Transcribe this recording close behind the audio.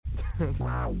Are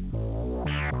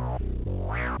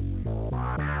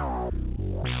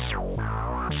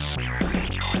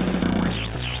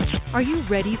you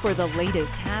ready for the latest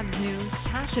Habs news,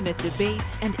 passionate debate,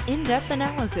 and in-depth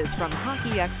analysis from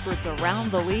hockey experts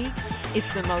around the league? It's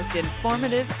the most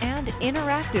informative and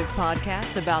interactive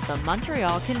podcast about the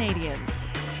Montreal Canadiens.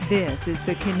 This is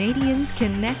the Canadiens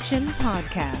Connection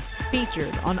Podcast,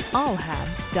 featured on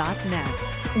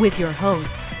allhabs.net, with your hosts,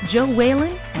 Joe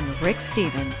Whalen and Rick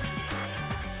Stevens.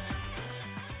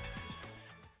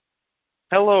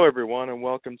 Hello, everyone, and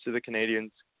welcome to the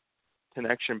Canadiens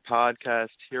Connection Podcast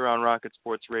here on Rocket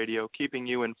Sports Radio, keeping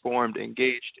you informed,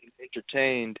 engaged, and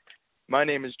entertained. My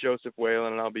name is Joseph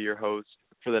Whalen, and I'll be your host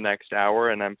for the next hour,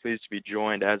 and I'm pleased to be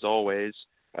joined, as always,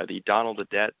 by the Donald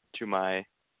Adet to my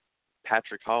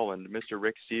Patrick Holland, Mr.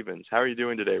 Rick Stevens. How are you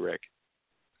doing today, Rick?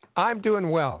 I'm doing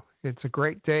well. It's a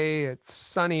great day. It's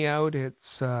sunny out. It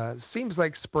seems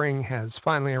like spring has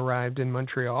finally arrived in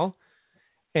Montreal.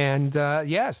 And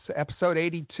yes, episode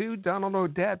 82, Donald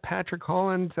Adet, Patrick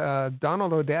Holland.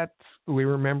 Donald Adet, we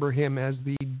remember him as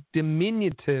the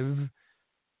diminutive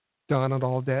Donald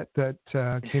Adet that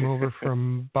came over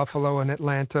from Buffalo and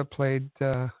Atlanta, played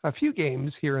a few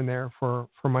games here and there for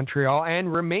Montreal,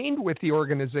 and remained with the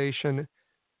organization,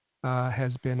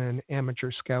 has been an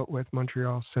amateur scout with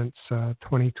Montreal since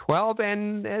 2012,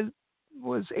 and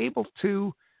was able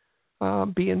to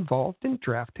be involved in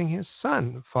drafting his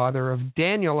son, father of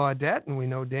Daniel Adet, and we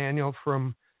know Daniel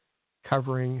from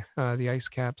covering the Ice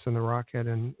Caps and the Rocket,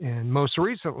 and most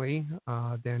recently,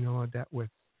 Daniel Adet with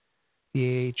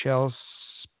the AHL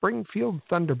Springfield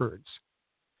Thunderbirds.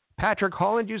 Patrick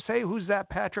Holland, you say? Who's that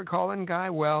Patrick Holland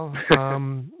guy? Well,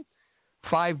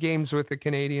 5 games with the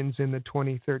Canadiens in the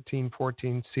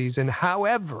 2013-14 season.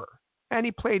 However, and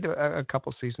he played a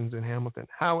couple seasons in Hamilton.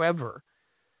 However,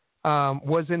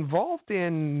 was involved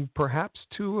in perhaps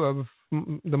 2 of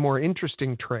the more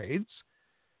interesting trades.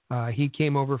 He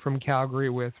came over from Calgary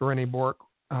with René Bourque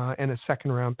and a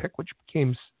second-round pick, which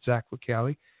became Zach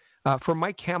Lecale, for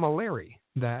Mike Camilleri.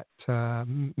 That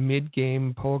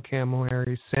mid-game pull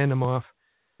Camilleri, send him off.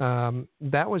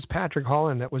 That was Patrick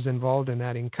Holland that was involved in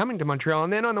that in coming to Montreal.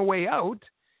 And then on the way out,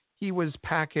 he was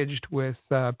packaged with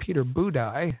Peter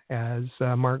Budaj as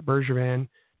Marc Bergevin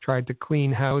tried to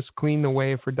clean the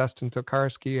way for Dustin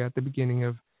Tokarski at the beginning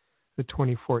of the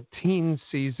 2014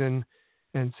 season,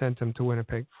 and sent him to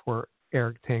Winnipeg for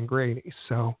Eric Tangradi.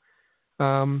 So,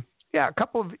 a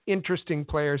couple of interesting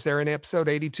players there in episode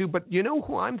 82. But you know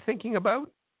who I'm thinking about?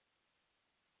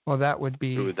 Well, that would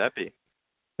be... Who would that be?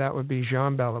 That would be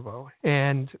Jean Beliveau.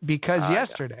 And because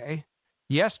yesterday,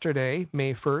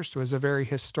 May 1st, was a very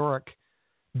historic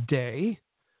day.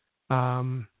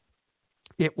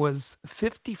 It was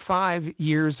 55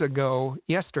 years ago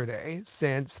yesterday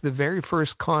since the very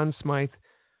first Conn Smythe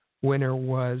winner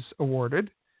was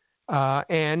awarded.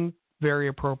 And very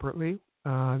appropriately,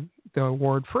 the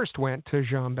award first went to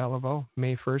Jean Beliveau,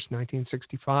 May 1st,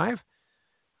 1965.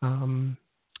 And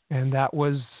that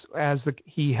was as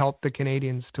he helped the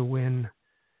Canadiens to win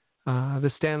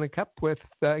the Stanley Cup with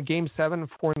Game 7,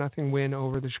 4-0 win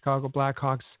over the Chicago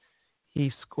Blackhawks.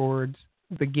 He scored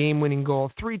the game-winning goal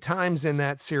 3 times in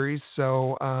that series,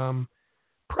 so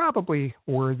probably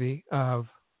worthy of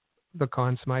the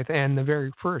Conn Smythe, and the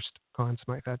very first Conn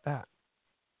Smythe at that.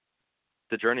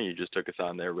 The journey you just took us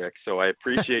on there, Rick, so I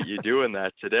appreciate you doing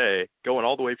that today, going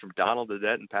all the way from Donald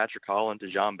Adet and Patrick Holland to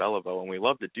Jean Beliveau, and we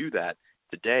love to do that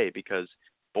today because,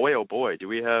 boy, oh boy, do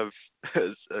we have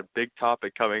a big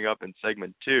topic coming up in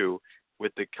segment 2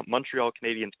 with the Montreal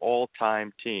Canadiens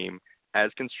all-time team as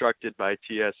constructed by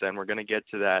TSN. We're going to get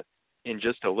to that in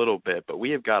just a little bit, but we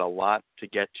have got a lot to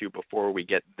get to before we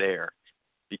get there,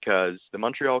 because the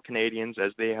Montreal Canadiens,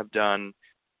 as they have done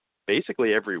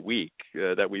basically every week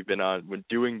that we've been on when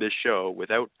doing this show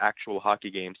without actual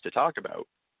hockey games to talk about,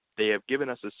 they have given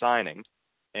us a signing,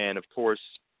 and of course,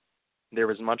 there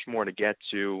is much more to get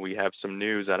to. We have some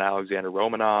news on Alexander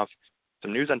Romanov,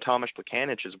 some news on Tomas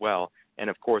Plekanec as well, and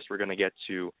of course, we're going to get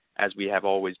to, as we have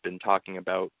always been talking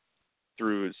about,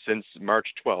 since March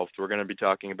 12th, we're going to be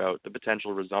talking about the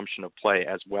potential resumption of play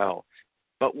as well.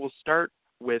 But we'll start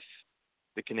with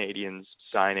the Canadiens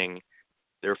signing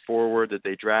their forward that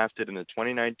they drafted in the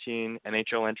 2019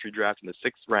 NHL entry draft in the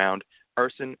 6th round,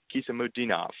 Arsen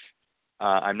Kisamudinov.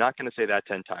 I'm not going to say that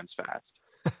 10 times fast.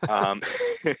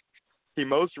 He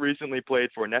most recently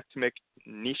played for Neftomik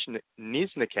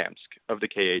Nizhnekamsk of the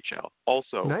KHL.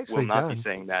 Also, Nicely will not done. be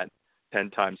saying that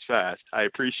 10 times fast. I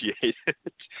appreciate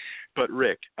it. But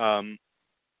Rick,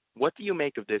 what do you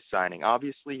make of this signing?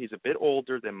 Obviously, he's a bit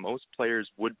older than most players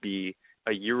would be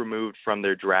a year removed from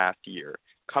their draft year.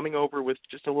 coming over with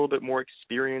just a little bit more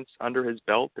experience under his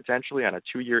belt, potentially on a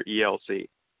 2-year ELC.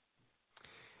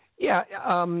 Yeah,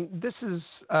 this is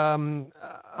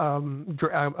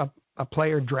a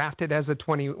player drafted as a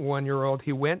 21-year-old.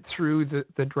 He went through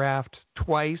the draft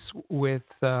twice with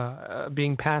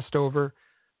being passed over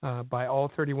by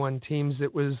all 31 teams.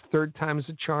 It was third time's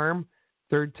a charm.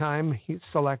 Third time he's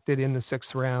selected in the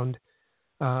 6th round,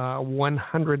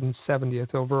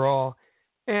 170th overall.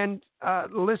 And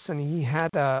listen, he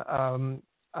had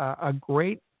a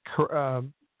great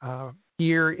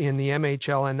year in the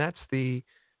MHL, and that's the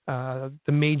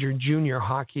major junior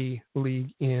hockey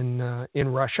league in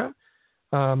Russia.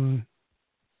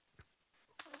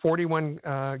 41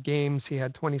 games, he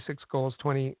had 26 goals,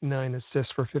 29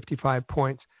 assists for 55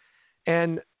 points,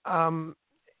 and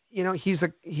he's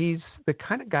the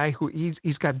kind of guy who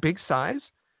he's got big size,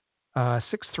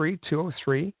 6'3",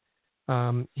 203.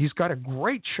 He's got a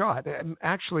great shot,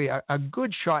 actually a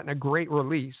good shot and a great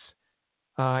release.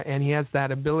 And he has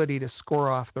that ability to score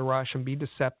off the rush and be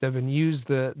deceptive and use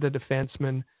the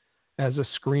defenseman as a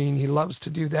screen. He loves to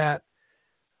do that.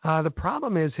 The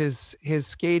problem is his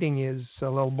skating is a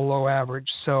little below average,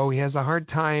 so he has a hard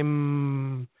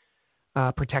time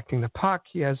protecting the puck.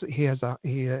 He has a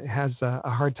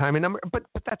hard time. But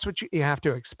that's what you have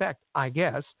to expect, I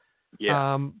guess.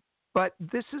 Yeah. But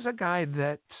this is a guy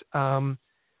that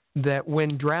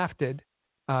when drafted.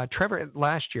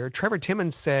 Last year, Trevor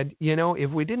Timmons said,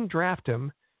 if we didn't draft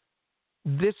him,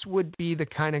 this would be the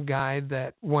kind of guy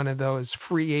that one of those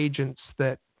free agents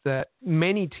that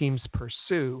many teams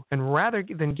pursue. And rather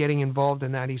than getting involved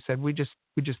in that, he said, we just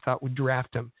thought we'd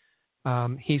draft him.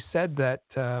 He said that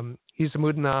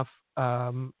Ismudinov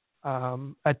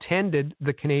attended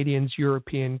the Canadians'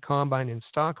 European Combine in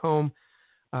Stockholm.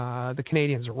 The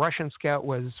Canadians' Russian scout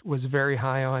was very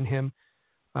high on him.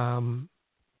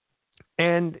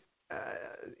 And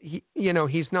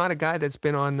he's not a guy that's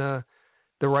been on the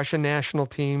Russian national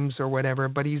teams or whatever,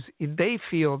 but they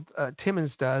feel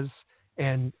Timmons does,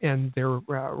 and their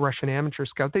Russian amateur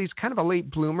scout, that he's kind of a late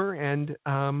bloomer, and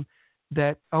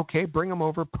that bring him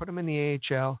over, put him in the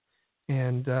AHL,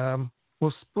 and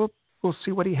we'll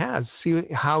see what he has, see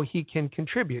how he can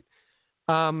contribute.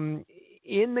 In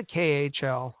the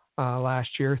KHL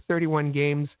last year, 31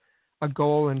 games, a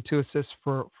goal and 2 assists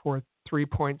for 3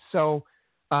 points. So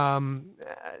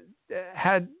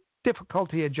had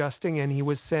difficulty adjusting, and he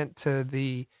was sent to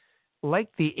the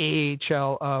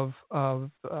AHL of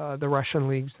the Russian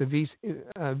leagues, the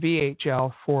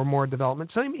VHL, for more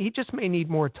development. So he just may need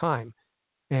more time,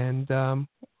 and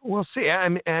we'll see.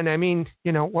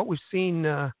 What we've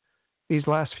seen these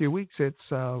last few weeks,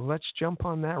 it's let's jump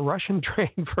on that Russian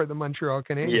train for the Montreal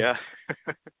Canadiens.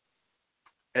 Yeah.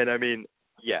 And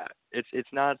yeah, it's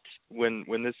not, when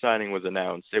this signing was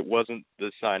announced, it wasn't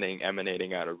the signing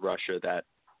emanating out of Russia that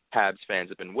Habs fans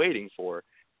have been waiting for,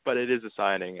 but it is a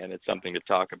signing, and it's something to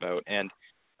talk about. And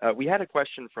we had a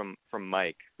question from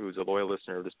Mike, who's a loyal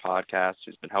listener of this podcast,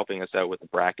 who's been helping us out with the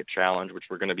bracket challenge, which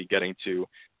we're going to be getting to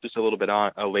just a little bit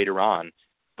later on.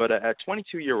 But a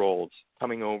 22-year-old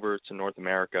coming over to North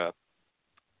America,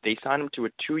 they signed him to a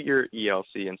 2-year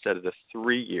ELC instead of the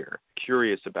 3-year.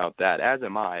 Curious about that, as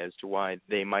am I, as to why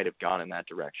they might have gone in that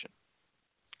direction.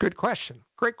 Good question.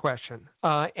 Great question.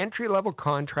 Entry-level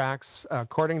contracts,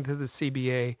 according to the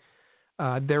CBA,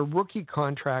 they're rookie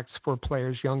contracts for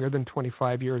players younger than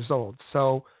 25 years old.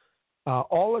 So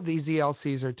all of these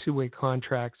ELCs are two-way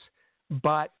contracts,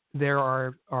 but there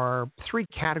are 3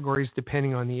 categories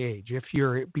depending on the age. If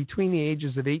you're between the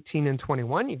ages of 18 and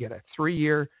 21, you get a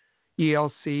 3-year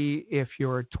ELC. If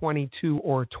you're 22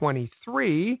 or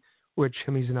 23, which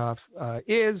Samizhanov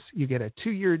is, you get a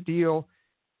 2-year deal.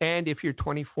 And if you're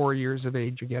 24 years of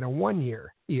age, you get a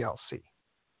 1-year ELC.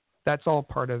 That's all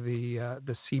part of the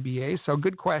CBA. So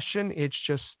good question. It's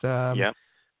just they're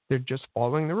just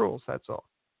following the rules. That's all.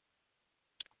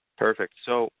 Perfect.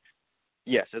 So,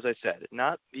 yes, as I said,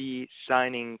 not the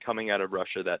signing coming out of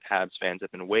Russia that Habs fans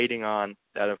have been waiting on.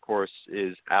 That, of course,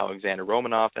 is Alexander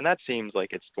Romanov, and that seems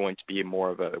like it's going to be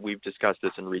more of we've discussed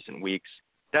this in recent weeks,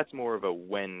 that's more of a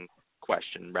when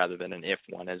question rather than an if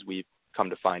one, as we've come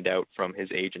to find out from his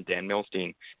agent, Dan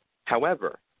Milstein.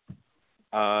 However,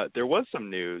 there was some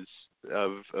news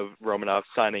of Romanov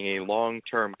signing a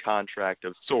long-term contract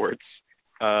of sorts,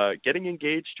 getting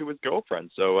engaged to his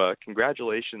girlfriend. So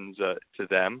congratulations to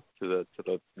them, to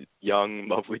the young,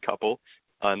 lovely couple,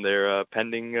 on their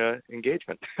pending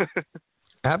engagement.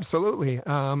 Absolutely.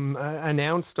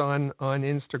 Announced on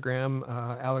Instagram,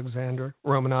 Alexander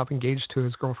Romanov engaged to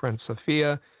his girlfriend,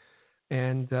 Sophia,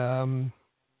 and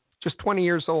just 20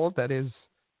 years old. That is,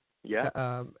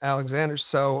 Alexander.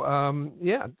 So,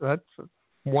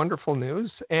 wonderful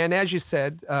news. And as you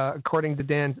said, according to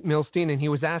Dan Milstein, and he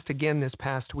was asked again this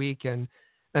past week, and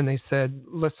they said,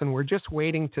 listen, we're just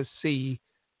waiting to see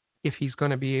if he's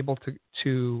going to be able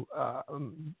to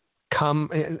come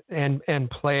and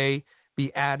play,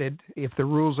 be added if the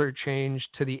rules are changed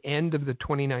to the end of the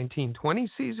 2019-20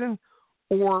 season,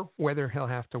 or whether he'll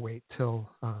have to wait till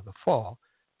the fall.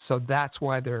 So that's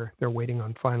why they're waiting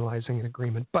on finalizing an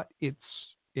agreement. But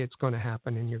it's going to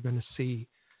happen, and you're going to see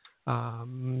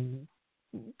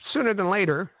sooner than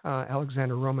later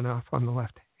Alexander Romanov on the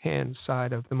left-hand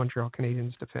side of the Montreal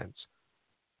Canadiens defense.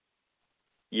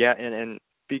 Yeah, and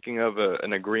speaking of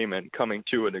an agreement, coming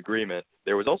to an agreement,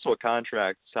 there was also a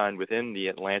contract signed within the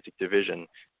Atlantic Division.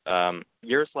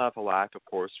 Yaroslav Halak, of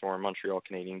course, former Montreal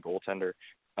Canadian goaltender,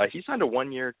 he signed a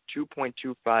one-year,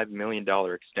 $2.25 million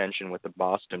extension with the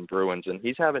Boston Bruins, and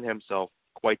he's having himself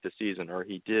quite the season, or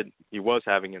he was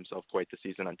having himself quite the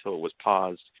season until it was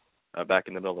paused back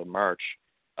in the middle of March.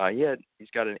 He's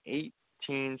got an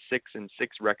 18-6-6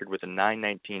 record with a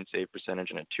 .919 save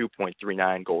percentage and a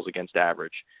 2.39 goals against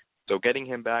average. So getting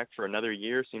him back for another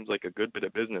year seems like a good bit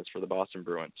of business for the Boston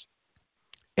Bruins.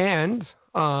 And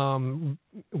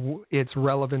its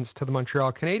relevance to the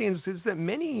Montreal Canadiens is that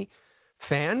many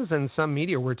fans and some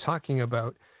media were talking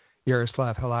about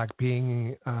Yaroslav Halak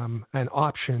being an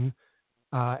option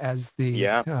as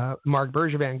the Marc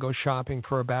Bergevin goes shopping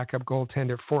for a backup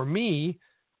goaltender. For me,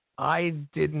 I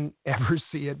didn't ever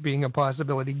see it being a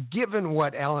possibility, given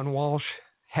what Alan Walsh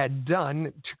had done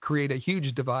to create a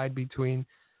huge divide between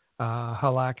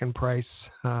Halak and Price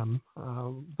the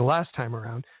last time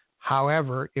around.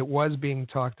 However, it was being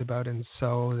talked about, and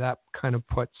so that kind of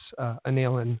puts a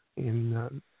nail in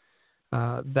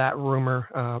that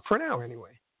rumor for now, anyway.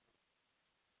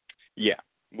 Yeah,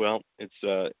 well, it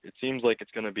seems like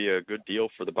it's going to be a good deal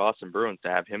for the Boston Bruins to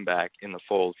have him back in the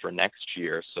fold for next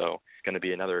year. So it's going to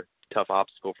be another tough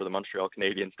obstacle for the Montreal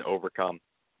Canadiens to overcome.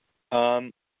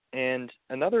 And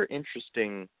another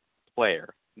interesting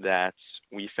player that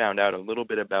we found out a little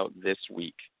bit about this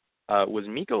week was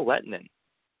Mikko Lehtinen,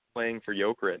 playing for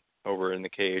Jokerit over in the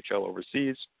KHL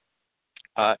overseas.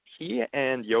 He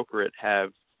and Jokerit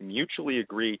have mutually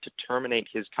agreed to terminate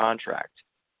his contract.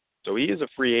 So he is a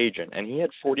free agent, and he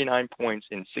had 49 points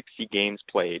in 60 games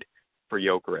played for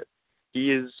Jokerit.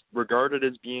 He is regarded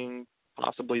as being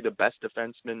possibly the best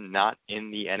defenseman not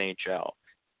in the NHL.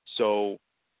 So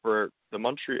for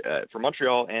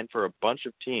Montreal and for a bunch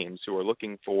of teams who are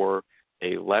looking for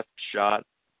a left shot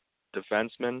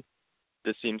defenseman,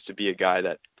 this seems to be a guy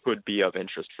that could be of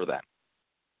interest for them.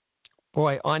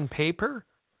 Boy, on paper,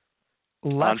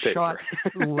 left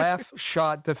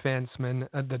shot defenseman,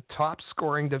 the top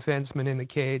scoring defenseman in the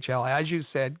KHL, as you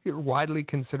said, widely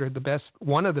considered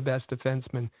one of the best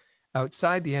defensemen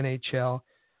outside the NHL.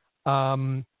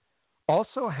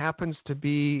 Also happens to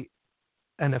be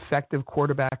an effective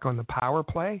quarterback on the power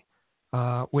play,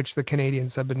 which the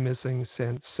Canadiens have been missing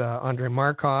since Andrei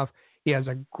Markov. He has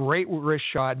a great wrist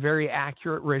shot, very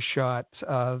accurate wrist shot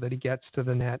that he gets to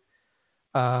the net.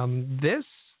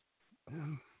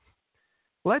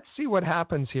 Let's see what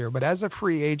happens here. But as a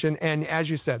free agent, and as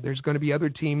you said, there's going to be other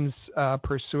teams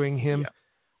pursuing him.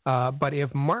 Yeah. But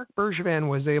if Marc Bergevin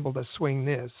was able to swing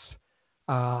this,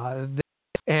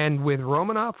 and with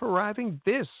Romanov arriving,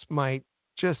 this might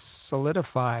just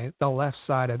solidify the left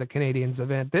side of the Canadiens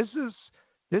event. This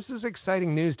is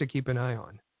exciting news to keep an eye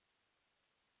on.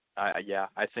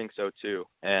 I think so too.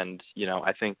 And,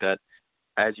 I think that,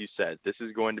 as you said, this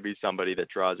is going to be somebody that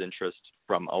draws interest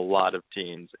from a lot of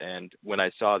teams. And when I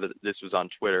saw that this was on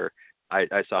Twitter,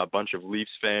 I saw a bunch of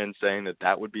Leafs fans saying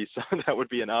that would be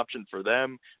an option for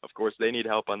them. Of course, they need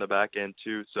help on the back end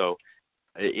too. So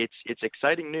it's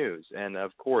exciting news. And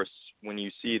of course, when you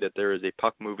see that there is a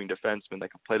puck-moving defenseman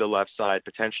that can play the left side,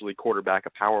 potentially quarterback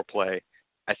a power play,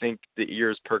 I think the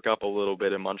ears perk up a little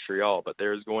bit in Montreal. But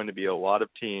there's going to be a lot of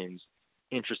teams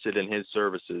interested in his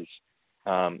services.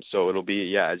 So it'll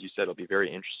be, as you said, it'll be very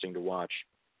interesting to watch.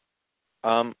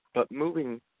 But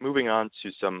moving on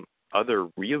to some other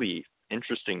really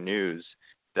interesting news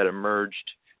that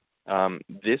emerged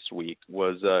this week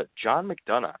was John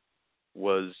McDonough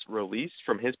was released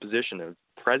from his position of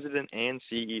president and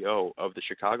CEO of the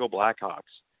Chicago Blackhawks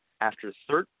after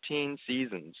 13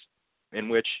 seasons in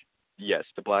which, yes,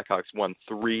 the Blackhawks won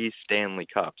 3 Stanley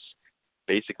Cups.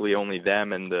 Basically, only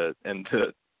them and the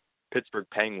Pittsburgh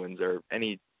Penguins are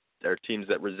teams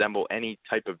that resemble any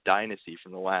type of dynasty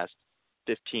from the last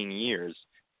 15 years.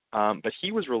 But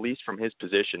he was released from his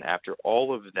position after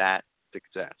all of that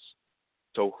success.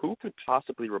 So who could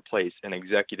possibly replace an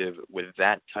executive with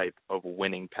that type of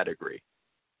winning pedigree?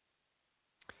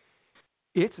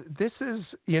 This is,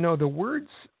 the words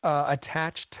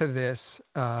attached to this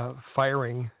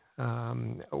firing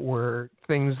were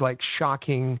things like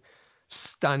shocking,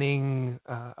 stunning,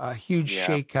 a huge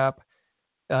shakeup.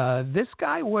 This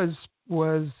guy was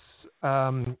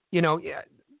I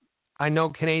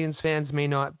know Canadiens fans may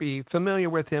not be familiar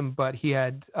with him, but he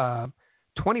had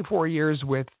 24 years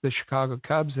with the Chicago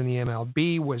Cubs in the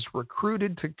MLB, was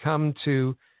recruited to come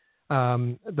to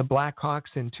the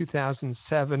Blackhawks in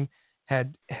 2007,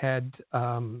 had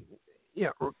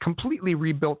completely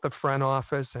rebuilt the front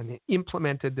office and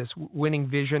implemented this winning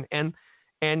vision. And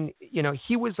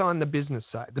he was on the business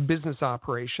side, the business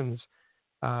operations,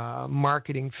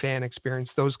 marketing, fan experience,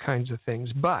 those kinds of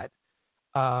things. But,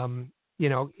 the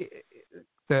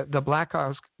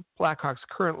Blackhawks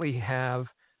currently have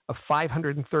a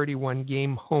 531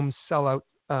 game home sellout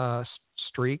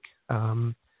streak,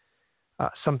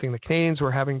 something the Canadiens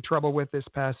were having trouble with this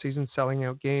past season, selling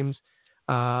out games.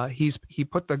 He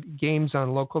put the games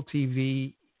on local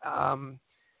TV.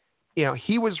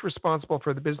 He was responsible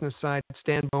for the business side,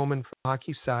 Stan Bowman for the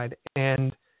hockey side.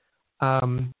 And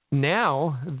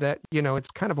now that, it's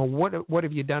kind of a what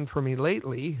have you done for me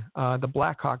lately? The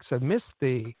Blackhawks have missed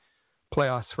the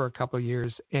playoffs for a couple of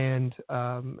years. And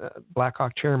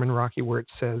Blackhawk chairman Rocky Wirtz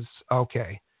says,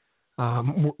 okay,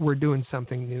 we're doing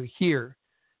something new here.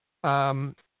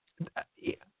 The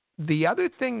other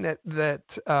thing that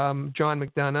John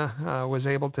McDonough was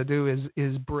able to do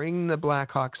is bring the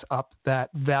Blackhawks up that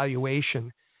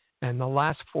valuation. And the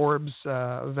last Forbes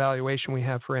valuation we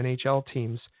have for NHL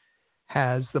teams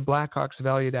has the Blackhawks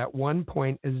valued at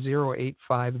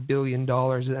 $1.085 billion.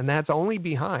 And that's only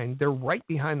behind, they're right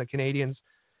behind the Canadiens.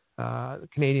 The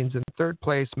Canadiens in third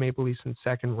place, Maple Leafs in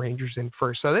second, Rangers in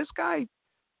first. So this guy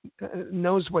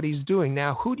knows what he's doing.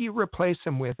 Now, who do you replace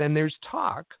him with? And there's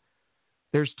talk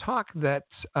that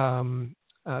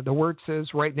the Wirtz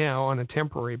is right now on a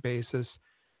temporary basis.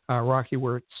 Rocky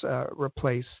Wirtz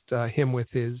replaced him with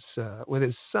his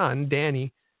son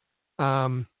Danny,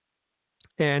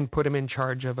 and put him in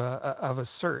charge of a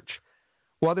search.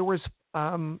 Well, there was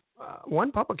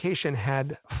one publication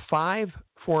had 5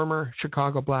 former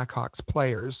Chicago Blackhawks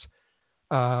players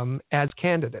as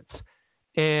candidates.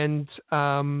 And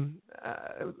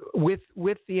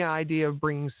with the idea of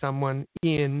bringing someone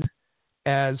in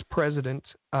as president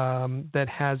that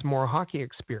has more hockey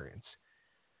experience.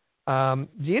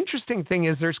 The interesting thing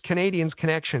is there's Canadiens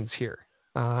connections here,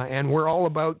 and we're all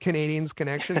about Canadiens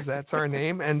connections. That's our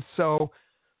name. And so,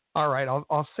 all right,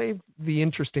 I'll save the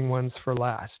interesting ones for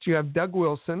last. You have Doug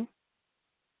Wilson,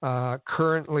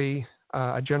 currently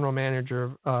a general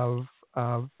manager of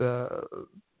the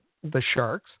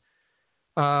Sharks.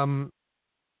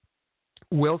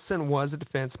 Wilson was a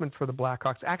defenseman for the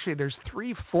Blackhawks. Actually, there's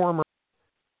 3 former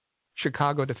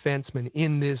Chicago defensemen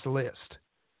in this list.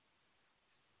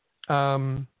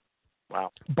 Wow.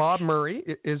 Bob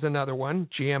Murray is another one,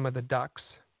 GM of the Ducks.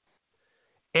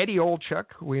 Eddie Olczyk,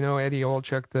 we know Eddie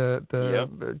Olczyk, the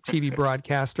TV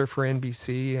broadcaster for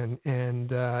NBC, and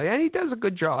he does a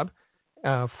good job.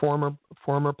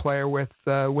 Former player with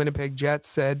Winnipeg Jets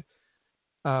said,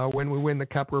 when we win the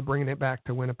cup, we're bringing it back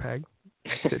to Winnipeg.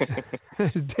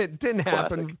 It didn't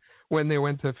happen when they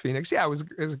went to Phoenix. Yeah, it was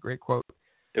a great quote.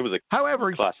 It was a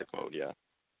classic quote, yeah.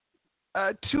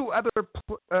 2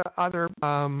 other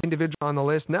individuals on the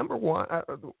list. Number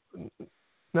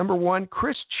one,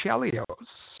 Chris Chelios.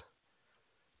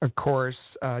 Of course,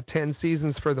 10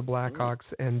 seasons for the Blackhawks,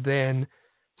 and then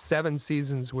 7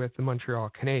 seasons with the Montreal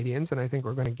Canadiens. And I think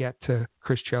we're going to get to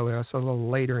Chris Chelios a little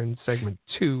later in segment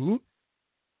 2.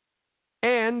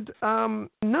 And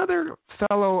another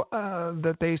fellow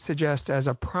that they suggest as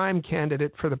a prime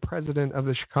candidate for the president of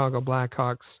the Chicago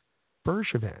Blackhawks,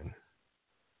 Bergevin.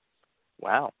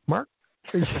 Wow. Mark?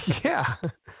 Yeah.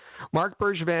 Mark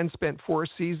Bergevin spent 4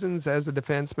 seasons as a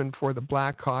defenseman for the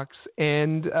Blackhawks,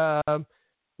 and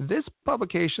this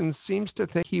publication seems to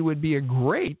think he would be a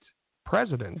great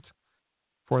president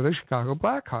for the Chicago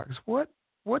Blackhawks. What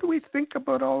do we think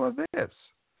about all of this?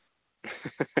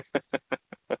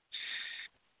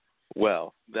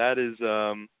 Well, that is,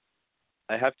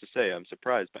 I have to say, I'm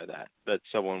surprised by that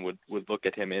someone would look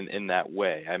at him in that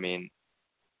way. I mean,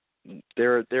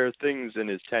 there are things in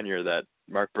his tenure that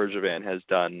Marc Bergevin has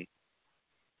done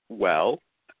well.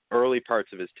 Early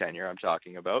parts of his tenure, I'm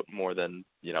talking about, more than,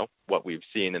 what we've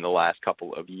seen in the last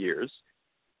couple of years.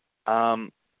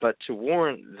 But to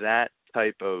warrant that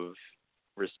type of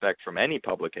respect from any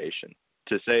publication,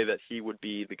 to say that he would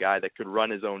be the guy that could run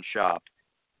his own shop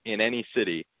in any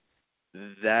city,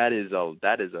 that is a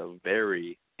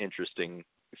very interesting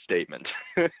statement.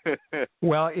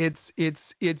 Well, it's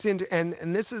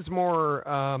and this is more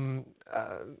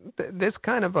this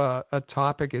kind of a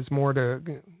topic is more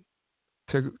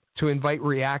to invite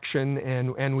reaction,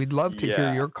 and we'd love to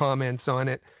hear your comments on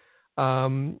it.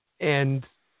 And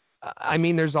I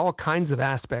mean, there's all kinds of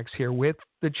aspects here with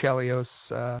the Chelios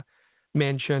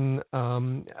mention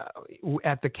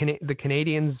at the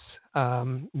Canadiens.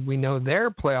 We know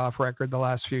their playoff record the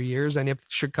last few years, and if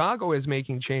Chicago is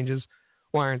making changes,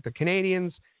 why aren't the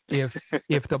Canadiens? If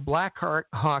the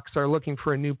Blackhawks are looking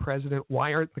for a new president,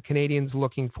 why aren't the Canadiens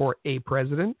looking for a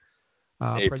president?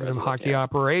 President of hockey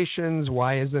operations.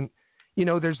 Why isn't,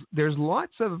 there's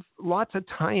lots of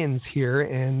tie-ins here,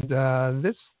 and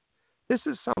this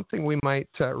is something we might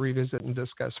revisit and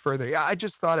discuss further. Yeah, I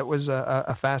just thought it was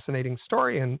a fascinating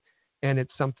story, and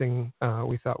it's something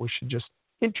we thought we should just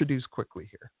introduce quickly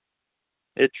here.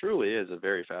 It truly is a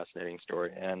very fascinating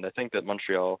story, and I think that most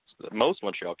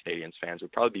Montreal Canadiens fans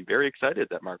would probably be very excited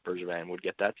that Marc Bergevin would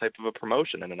get that type of a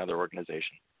promotion in another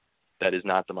organization that is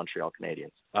not the Montreal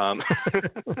Canadiens.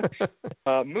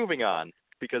 Moving on,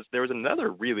 because there was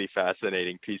another really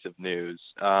fascinating piece of news.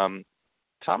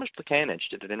 Tomas Plekanec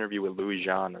did an interview with Louis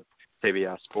Jean of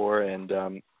TVA Sport,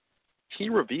 and he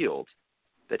revealed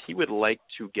that he would like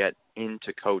to get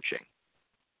into coaching.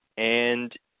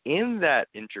 And in that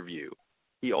interview,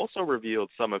 he also revealed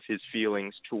some of his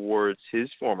feelings towards his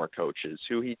former coaches,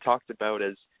 who he talked about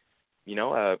as, he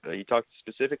talked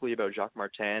specifically about Jacques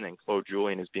Martin and Claude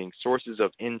Julien as being sources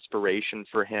of inspiration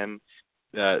for him,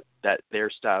 that their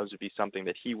styles would be something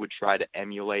that he would try to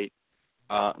emulate.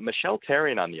 Michel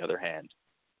Therrien, on the other hand,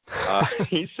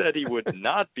 he said he would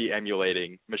not be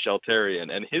emulating Michel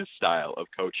Therrien and his style of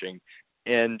coaching,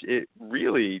 and it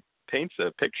really paints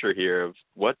a picture here of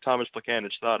what Tomas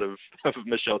Plekanec thought of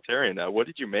Michel Therrien. What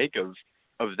did you make of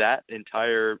that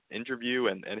entire interview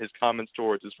and his comments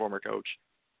towards his former coach?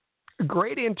 A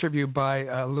great interview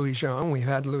by Louis Jean. We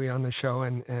had Louis on the show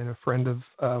and a friend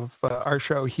of our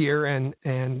show here, and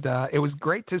it was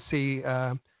great to see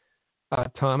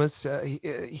Thomas.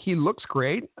 He looks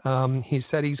great. He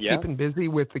said he's keeping busy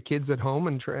with the kids at home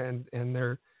and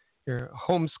their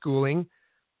homeschooling.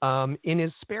 In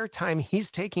his spare time, he's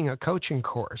taking a coaching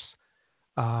course,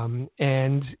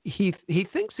 and he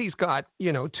thinks he's got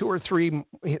 2 or 3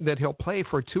 that he'll play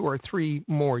for 2 or 3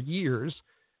 more years,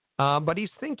 but he's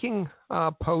thinking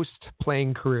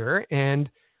post-playing career,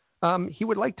 and he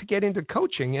would like to get into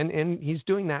coaching, and he's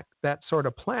doing that sort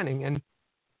of planning. And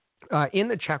in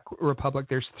the Czech Republic,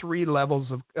 there's 3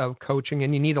 levels of coaching,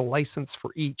 and you need a license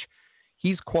for each.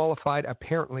 He's qualified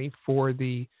apparently for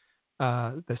the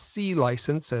C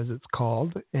license, as it's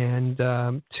called, and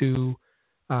to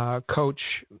coach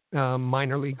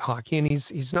minor league hockey. And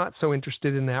he's not so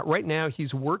interested in that right now.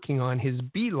 He's working on his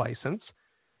B license,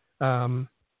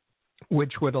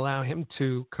 which would allow him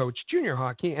to coach junior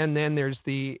hockey. And then there's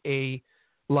the A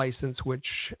license, which,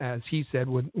 as he said,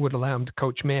 would allow him to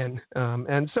coach men.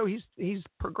 And so he's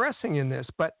progressing in this.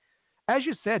 But as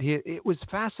you said, it was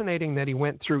fascinating that he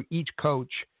went through each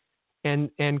coach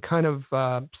and kind of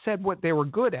said what they were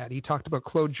good at. He talked about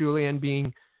Claude Julien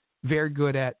being very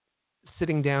good at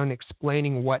sitting down,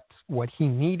 explaining what he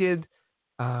needed.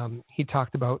 He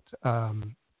talked about Guy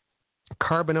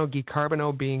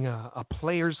Carbonneau being a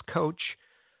player's coach.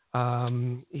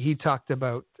 He talked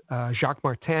about Jacques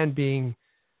Martin being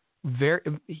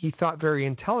he thought very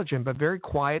intelligent, but very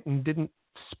quiet and didn't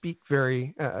speak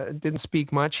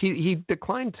much. He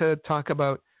declined to talk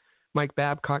about Mike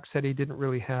Babcock. Said he didn't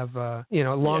really have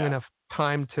long enough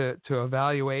time to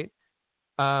evaluate.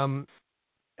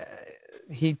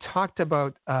 He talked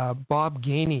about Bob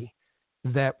Gainey,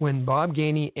 that when Bob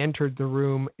Gainey entered the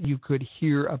room, you could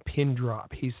hear a pin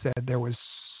drop. He said there was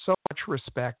so much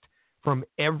respect from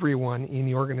everyone in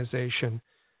the organization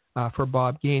for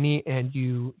Bob Gainey, and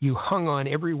you hung on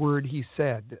every word he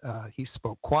said. He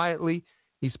spoke quietly,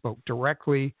 he spoke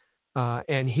directly,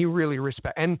 and he really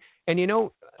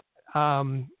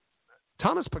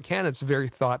Tomas Plekanec's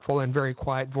very thoughtful and very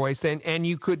quiet voice, and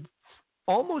you could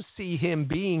almost see him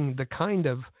being the kind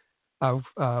of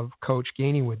Coach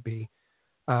Gainey would be.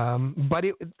 But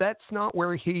that's not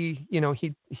where he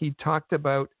talked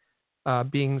about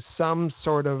being some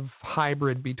sort of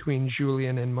hybrid between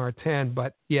Julien and Martin.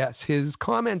 But yes, his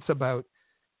comments about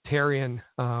Therrien,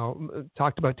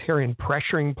 talked about Therrien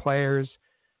pressuring players,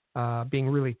 being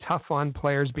really tough on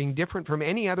players, being different from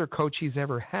any other coach he's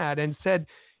ever had, and said,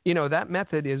 that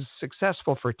method is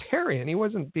successful for Therrien. He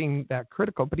wasn't being that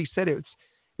critical, but he said it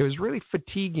was really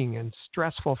fatiguing and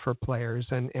stressful for players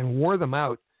and wore them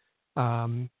out.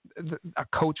 A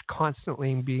coach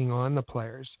constantly being on the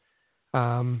players.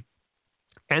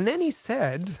 And then he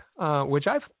said, which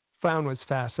I found was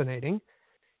fascinating,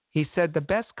 he said the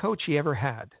best coach he ever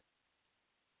had,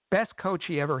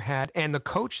 and the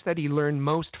coach that he learned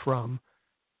most from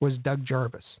was Doug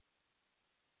Jarvis.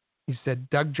 He said,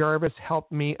 Doug Jarvis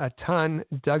helped me a ton.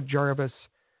 Doug Jarvis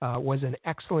was an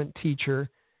excellent teacher.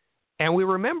 And we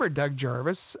remember Doug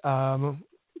Jarvis, that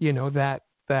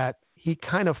he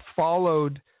kind of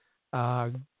followed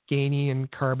Gainey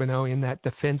and Carbonneau in that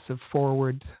defensive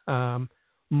forward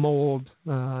mold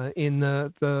in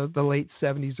the late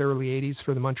 70s, early 80s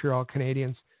for the Montreal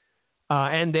Canadiens.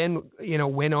 And then,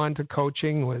 went on to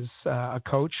coaching, was a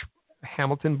coach,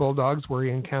 Hamilton Bulldogs, where he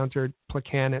encountered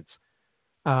Plekanec,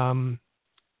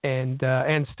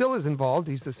 and still is involved.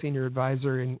 He's the senior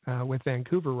advisor with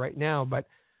Vancouver right now. But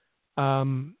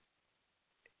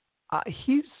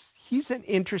he's an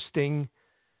interesting.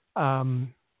 He's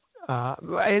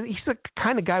the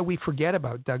kind of guy we forget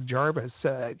about, Doug Jarvis,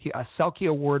 a Selke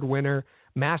Award winner,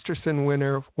 Masterson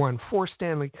winner, won 4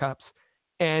 Stanley Cups.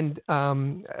 And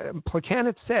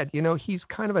Plekanec said, he's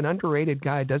kind of an underrated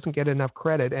guy, doesn't get enough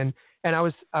credit. And I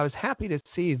was happy to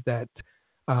see that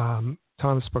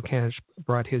Thomas Plekanec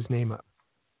brought his name up.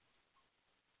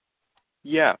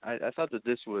 Yeah, I thought that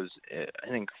this was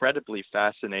an incredibly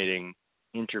fascinating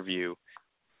interview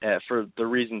for the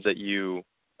reasons that you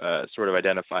sort of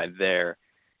identified there,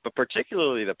 but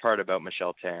particularly the part about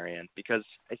Michel Therrien, because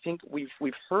I think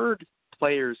we've heard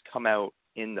players come out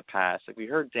in the past. Like we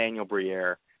heard Daniel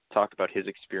Briere talk about his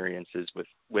experiences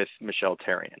with Michel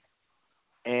Therrien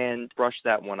and brush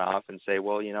that one off and say,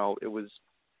 well, it was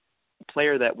a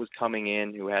player that was coming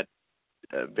in who had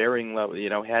varying level,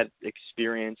 had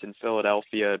experience in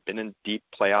Philadelphia, been in deep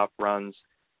playoff runs,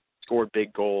 scored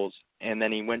big goals, and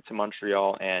then he went to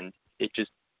Montreal and it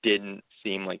just didn't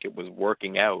seem like it was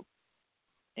working out.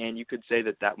 And you could say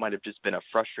that might have just been a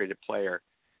frustrated player.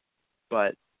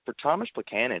 But for Thomas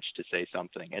Plekanec to say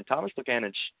something, and Thomas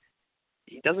Plekanec,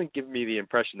 he doesn't give me the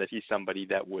impression that he's somebody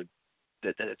that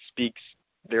speaks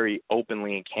very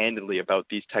openly and candidly about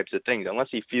these types of things, unless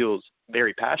he feels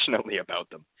very passionately about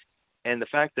them. And the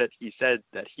fact that he said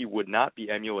that he would not be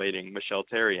emulating Michel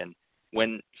Therrien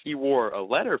when he wore a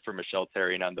letter for Michel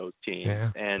Therrien on those teams.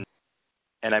 Yeah.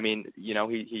 And I mean,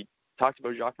 he talked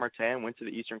about Jacques Martin, went to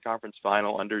the Eastern Conference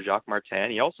Final under Jacques Martin.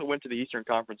 He also went to the Eastern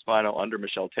Conference Final under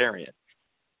Michel Therrien.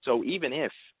 So even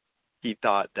if he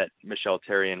thought that Michel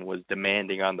Therrien was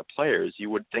demanding on the players, you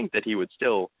would think that he would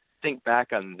still think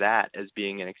back on that as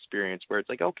being an experience where it's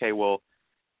like, okay, well,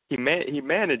 he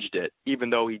managed it, even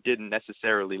though he didn't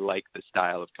necessarily like the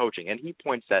style of coaching. And he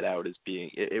points that out as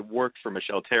being, it worked for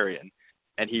Michel Therrien,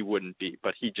 and he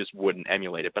just wouldn't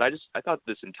emulate it. But I thought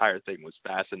this entire thing was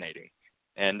fascinating.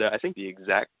 And I think the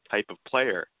exact type of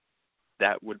player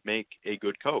that would make a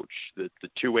good coach, the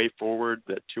two-way forward,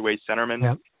 the two-way centerman,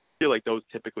 yep. I feel like those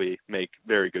typically make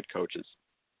very good coaches.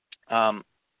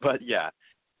 But yeah,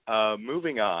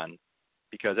 moving on,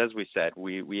 because as we said,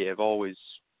 we have always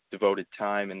devoted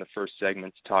time in the first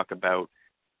segment to talk about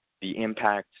the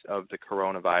impact of the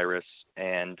coronavirus.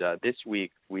 And this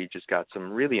week, we just got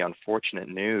some really unfortunate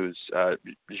news.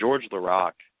 Georges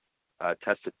Laraque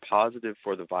tested positive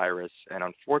for the virus, and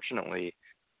unfortunately,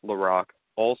 Laraque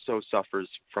also suffers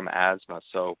from asthma.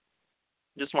 So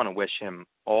just want to wish him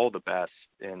all the best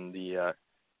in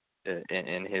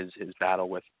his battle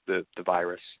with the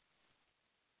virus.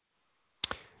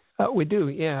 We do,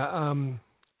 yeah.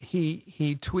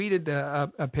 He tweeted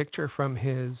a picture from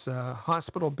his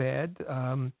hospital bed,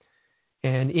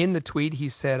 and in the tweet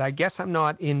he said, "I guess I'm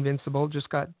not invincible, just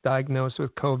got diagnosed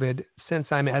with COVID. Since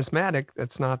I'm asthmatic,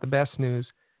 that's not the best news,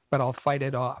 but I'll fight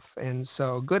it off." And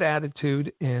so good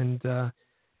attitude, and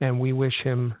we wish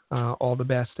him all the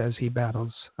best as he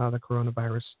battles the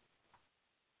coronavirus.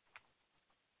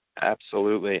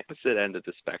 Absolutely. Opposite end of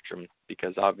the spectrum,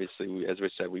 because obviously, as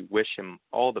we said, we wish him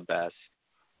all the best.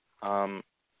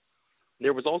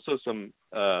 There was also some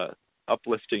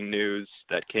uplifting news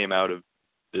that came out of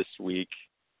this week.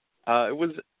 It was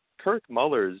Kirk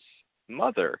Muller's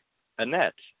mother,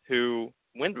 Annette, who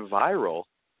went viral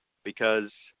because,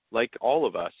 like all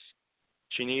of us,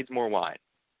 she needs more wine.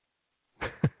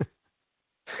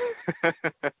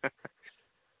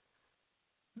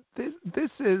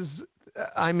 This is,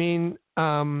 I mean,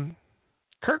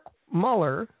 Kirk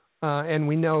Muller, and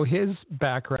we know his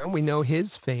background, we know his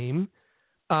fame.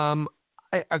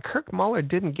 Kirk Muller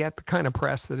didn't get the kind of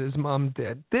press that his mom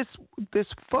did. This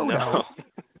photo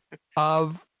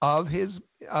of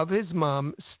his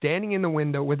mom standing in the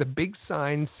window with a big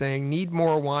sign saying "Need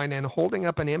more wine" and holding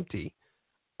up an empty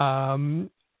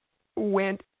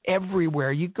went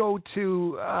everywhere. You go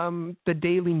to the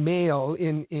Daily Mail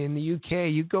in the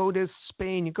UK. You go to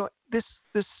Spain.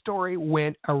 This story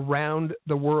went around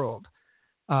the world,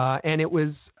 and it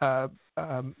was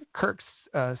Kirk's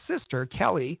sister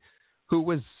Kelly, who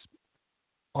was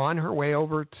on her way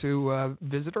over to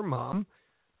visit her mom,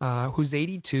 who's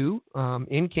 82,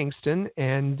 in Kingston,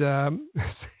 and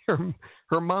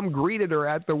her mom greeted her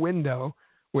at the window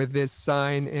with this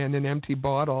sign and an empty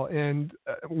bottle. And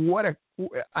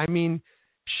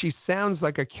she sounds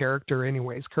like a character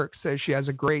anyways. Kirk says she has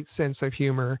a great sense of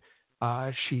humor.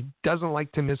 She doesn't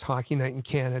like to miss Hockey Night in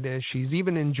Canada. She's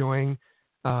even enjoying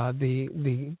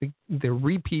the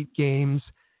repeat games.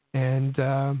 And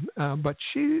but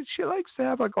she likes to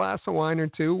have a glass of wine or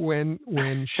two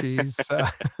when she's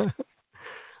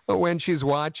when she's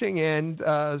watching. And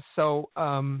so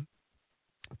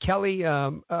Kelly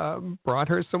brought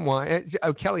her some wine.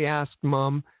 Kelly asked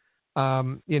Mom,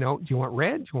 do you want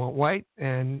red? Do you want white?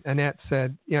 And Annette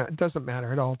said, it doesn't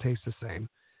matter. It all tastes the same.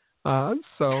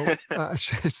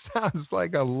 She sounds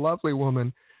like a lovely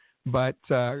woman. But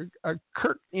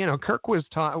Kirk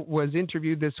was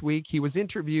interviewed this week. He was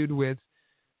interviewed with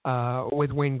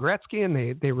Wayne Gretzky, and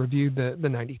they reviewed the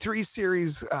 '93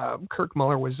 series. Kirk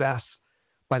Muller was asked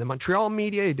by the Montreal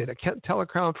media. He did a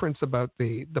teleconference about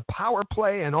the power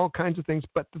play and all kinds of things.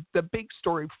 But the big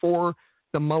story for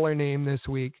the Muller name this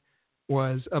week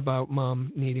was about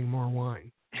Mom needing more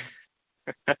wine.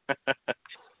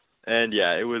 And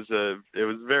yeah, it was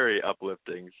very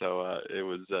uplifting. So it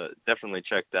was definitely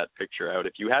check that picture out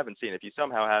if you haven't seen it. If you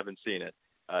somehow haven't seen it,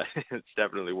 it's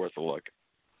definitely worth a look.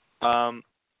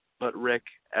 But Rick,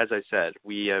 as I said,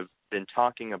 we have been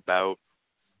talking about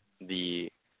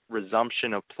the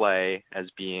resumption of play as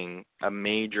being a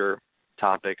major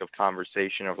topic of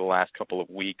conversation over the last couple of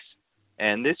weeks.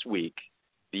 And this week,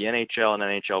 the NHL and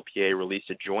NHLPA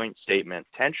released a joint statement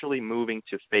potentially moving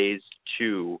to phase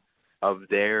 2 of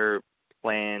their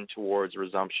plan towards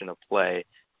resumption of play,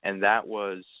 and that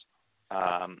was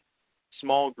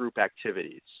small group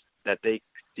activities that they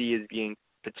see as being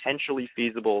potentially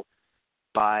feasible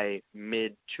by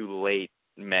mid to late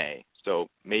May. So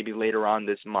maybe later on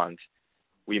this month,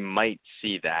 we might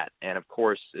see that. And of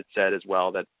course, it said as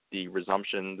well that the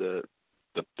resumption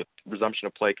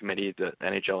of play committee, the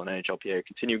NHL and NHLPA,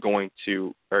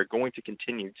 are going to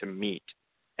continue to meet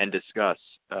and discuss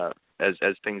as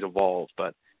things evolve.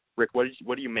 But Rick,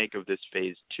 what do you make of this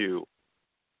phase 2?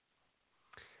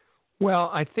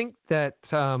 Well, I think that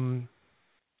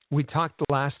we talked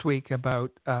last week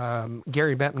about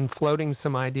Gary Bettman floating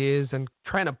some ideas and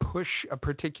trying to push a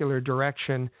particular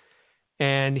direction,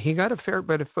 and he got a fair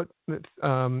bit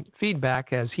of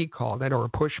feedback, as he called it, or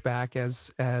pushback, as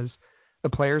the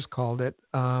players called it.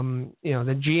 The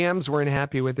GMs weren't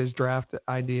happy with his draft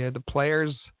idea. The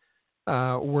players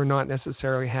were not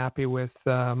necessarily happy with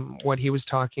what he was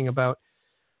talking about.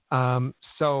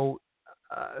 So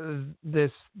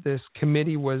this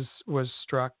committee was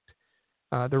struck,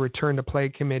 the Return to Play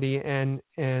Committee, and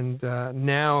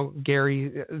now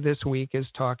Gary this week is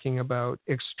talking about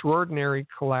extraordinary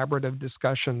collaborative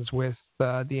discussions with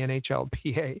the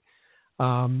NHLPA.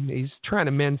 He's trying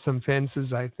to mend some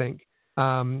fences, I think.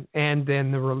 And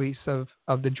then the release of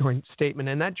the joint statement.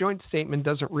 And that joint statement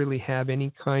doesn't really have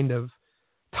any kind of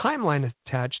timeline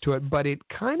attached to it, but it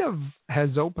kind of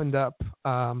has opened up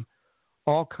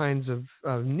all kinds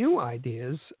of new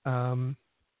ideas.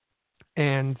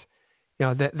 And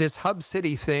this hub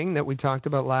city thing that we talked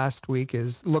about last week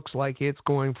looks like it's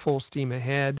going full steam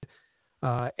ahead.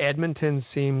 Edmonton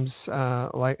seems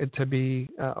like it to be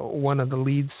one of the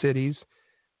lead cities.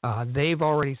 They've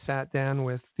already sat down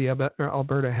with the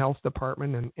Alberta Health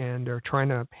Department and are trying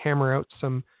to hammer out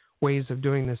some ways of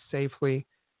doing this safely.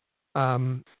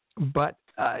 But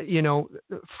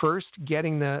first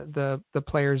getting the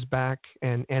players back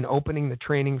and opening the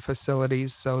training facilities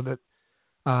so that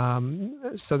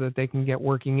they can get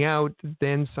working out,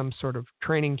 then some sort of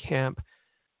training camp,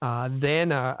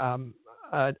 then a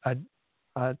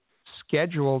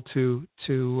schedule to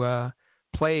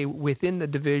play within the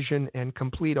division and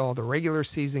complete all the regular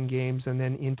season games and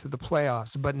then into the playoffs.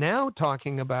 But now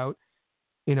talking about,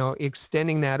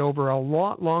 extending that over a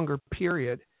lot longer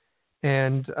period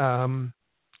and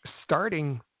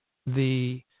starting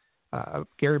the,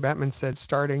 Gary Bettman said,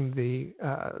 starting the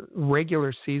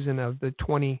regular season of the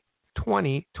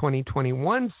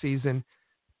 2020-2021 season,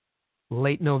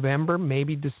 late November,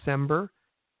 maybe December.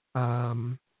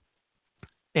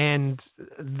 And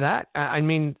that,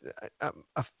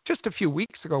 just a few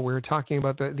weeks ago, we were talking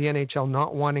about the NHL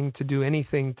not wanting to do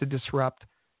anything to disrupt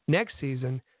next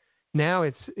season. now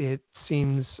it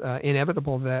seems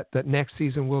inevitable that next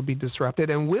season will be disrupted.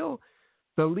 And will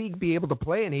the league be able to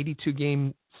play an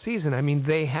 82-game season? I mean,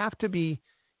 they have to be,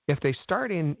 if they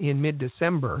start in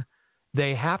mid-December,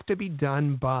 they have to be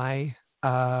done by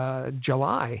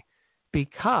July,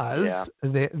 because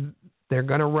they're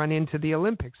going to run into the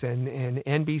Olympics, and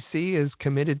NBC is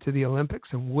committed to the Olympics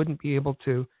and wouldn't be able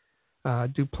to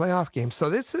do playoff games.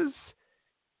 So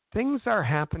things are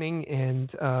happening,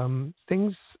 and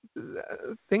things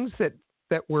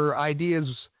that were ideas,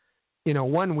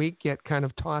 1 week get kind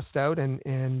of tossed out, and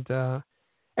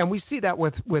we see that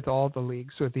with all the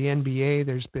leagues. So with the NBA,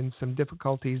 there's been some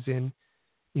difficulties in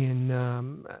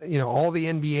all the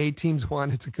NBA teams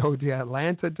wanted to go to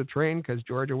Atlanta to train because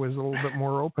Georgia was a little bit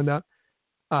more opened up.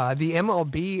 The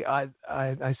MLB,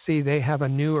 I see they have a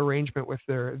new arrangement with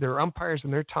their umpires,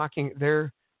 and they're talking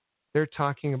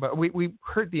about. We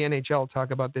heard the NHL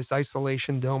talk about this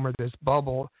isolation dome or this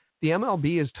bubble. The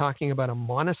MLB is talking about a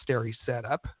monastery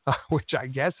setup, which I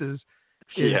guess is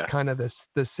kind of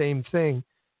the same thing.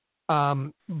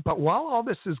 But while all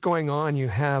this is going on, you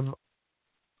have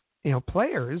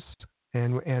players,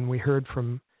 and we heard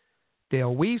from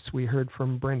Dale Weiss, we heard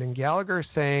from Brendan Gallagher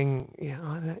saying,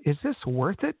 is this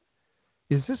worth it?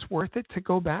 Is this worth it to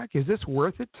go back? Is this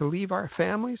worth it to leave our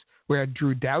families? We had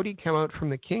Drew Doughty come out from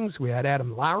the Kings. We had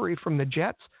Adam Lowry from the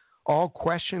Jets, all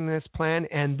questioning this plan.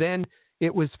 And then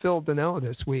it was Phil Deneau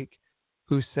this week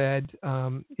who said,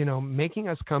 making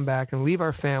us come back and leave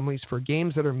our families for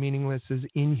games that are meaningless is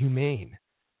inhumane,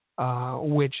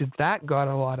 which that got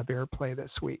a lot of airplay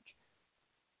this week.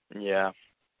 Yeah.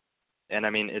 And I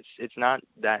mean, it's not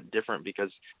that different,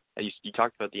 because you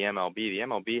talked about the MLB. The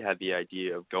MLB had the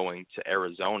idea of going to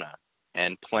Arizona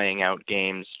and playing out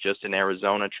games just in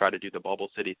Arizona, try to do the bubble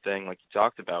city thing like you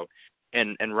talked about.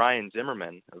 And Ryan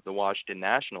Zimmerman of the Washington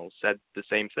Nationals said the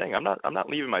same thing. I'm not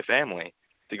leaving my family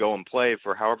to go and play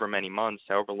for however many months,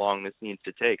 however long this needs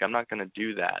to take. I'm not going to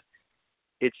do that.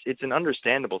 It's an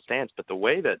understandable stance, but the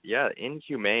way that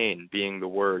inhumane being the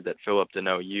word that Philip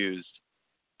Deneau used,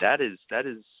 that is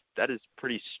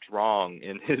pretty strong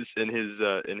in his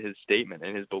statement,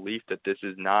 in his belief that this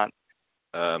is not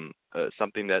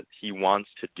something that he wants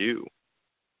to do.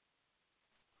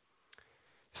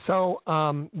 So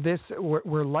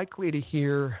we're likely to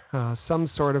hear some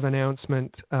sort of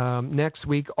announcement next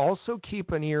week. Also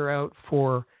keep an ear out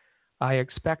for, I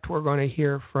expect we're going to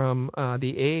hear from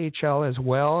the AHL as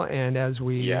well. And as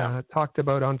we talked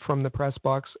about on From the Press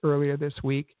Box earlier this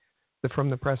week, the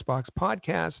From the Press Box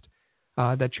podcast,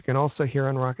 that you can also hear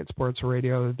on Rocket Sports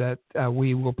Radio, that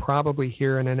we will probably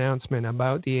hear an announcement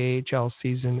about the AHL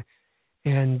season.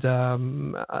 And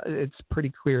it's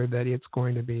pretty clear that it's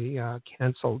going to be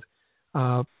canceled.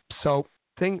 So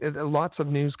lots of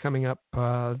news coming up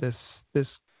this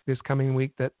coming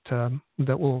week that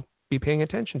we'll be paying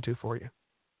attention to for you.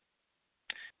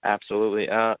 Absolutely.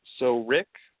 So, Rick,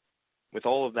 with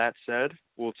all of that said,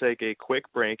 we'll take a quick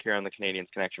break here on the Canadians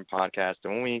Connection podcast.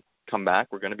 And when we come back,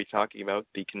 we're going to be talking about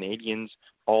the Canadians'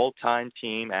 all-time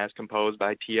team as composed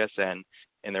by TSN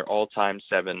and their all-time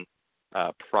 7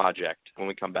 project. When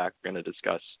we come back, we're going to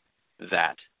discuss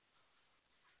that.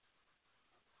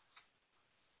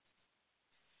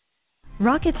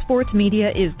 Rocket Sports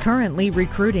Media is currently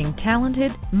recruiting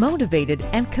talented, motivated,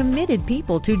 and committed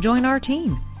people to join our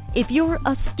team. If you're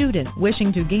a student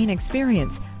wishing to gain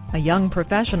experience, a young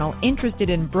professional interested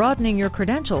in broadening your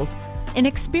credentials, an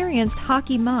experienced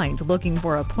hockey mind looking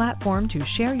for a platform to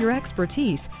share your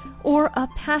expertise, or a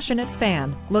passionate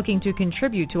fan looking to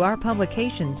contribute to our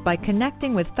publications by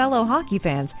connecting with fellow hockey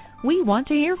fans, we want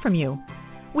to hear from you.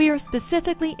 We are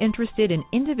specifically interested in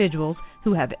individuals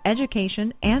who have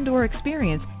education and/or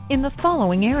experience in the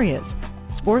following areas: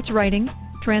 sports writing,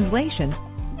 translation,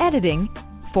 editing,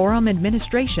 forum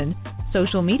administration,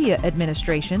 social media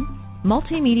administration,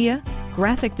 multimedia,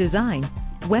 graphic design,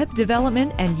 web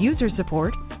development and user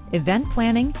support, event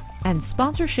planning, and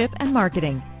sponsorship and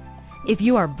marketing. If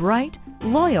you are bright,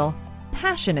 loyal,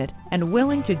 passionate, and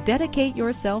willing to dedicate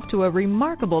yourself to a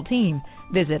remarkable team,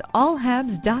 visit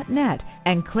allhabs.net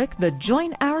and click the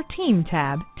Join Our Team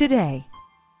tab today.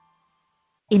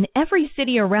 In every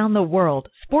city around the world,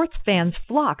 sports fans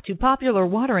flock to popular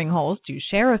watering holes to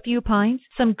share a few pints,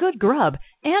 some good grub,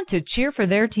 and to cheer for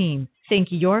their team. Think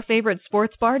your favorite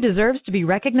sports bar deserves to be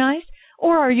recognized?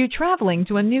 Or are you traveling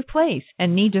to a new place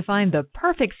and need to find the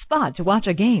perfect spot to watch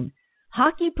a game?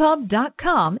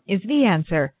 HockeyPub.com is the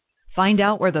answer. Find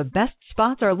out where the best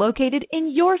spots are located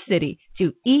in your city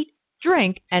to eat,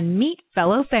 drink, and meet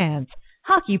fellow fans.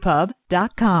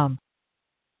 HockeyPub.com.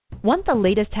 Want the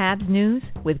latest Habs news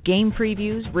with game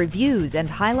previews, reviews, and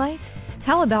highlights?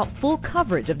 How about full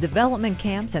coverage of development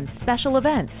camps and special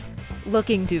events?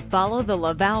 Looking to follow the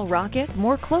Laval Rocket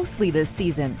more closely this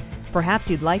season? Perhaps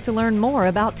you'd like to learn more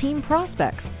about team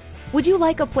prospects. Would you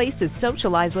like a place to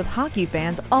socialize with hockey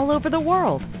fans all over the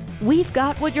world? We've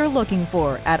got what you're looking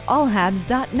for at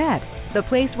allhabs.net, the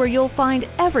place where you'll find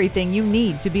everything you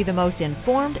need to be the most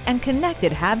informed and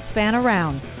connected Habs fan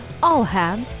around.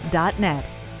 allhabs.net.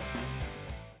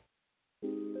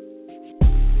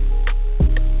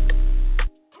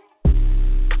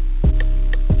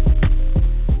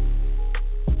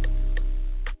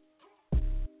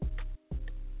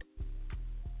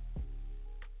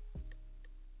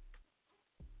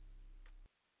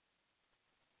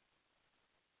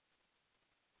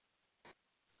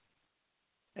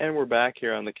 And we're back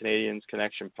here on the Canadians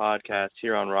Connection podcast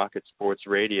here on Rocket Sports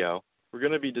Radio. We're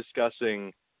going to be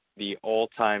discussing the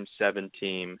all-time 7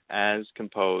 team as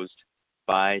composed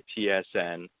by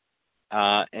TSN.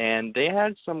 And they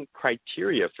had some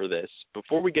criteria for this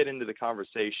before we get into the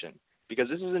conversation, because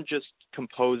this isn't just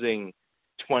composing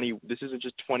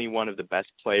 21 of the best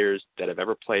players that have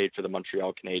ever played for the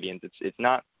Montreal Canadiens. It's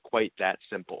not quite that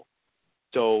simple.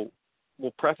 So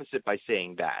we'll preface it by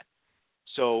saying that.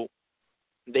 So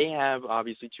they have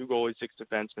obviously 2 goalies, 6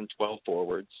 defensemen, 12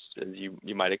 forwards, as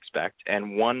you might expect,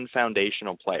 and 1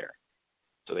 foundational player.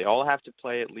 So they all have to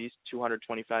play at least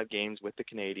 225 games with the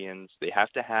Canadiens. They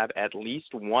have to have at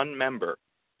least 1 member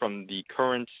from the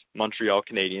current Montreal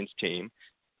Canadiens team.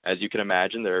 As you can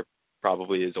imagine, there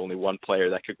probably is only 1 player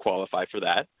that could qualify for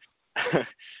that.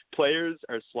 Players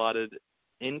are slotted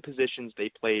in positions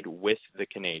they played with the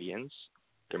Canadiens.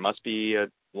 There must be a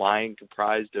line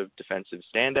comprised of defensive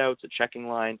standouts, a checking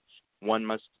line. One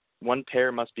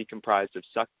pair must be comprised of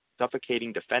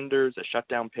suffocating defenders, a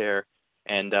shutdown pair,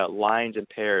 and lines and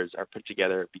pairs are put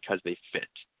together because they fit,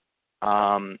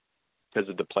 because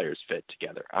of the players fit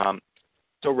together.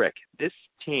 So, Rick, this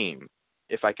team,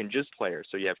 if I can just players,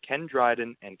 so you have Ken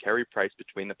Dryden and Carey Price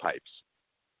between the pipes,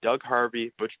 Doug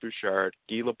Harvey, Butch Bouchard,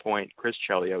 Guy Lapointe, Chris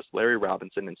Chelios, Larry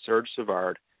Robinson, and Serge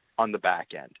Savard on the back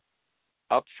end.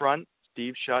 Up front,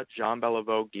 Steve Shutt, Jean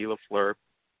Beliveau, Guy Lafleur,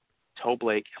 Toe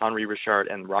Blake, Henri Richard,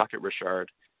 and Rocket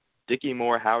Richard, Dickie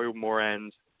Moore, Howie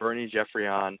Morenz, Bernie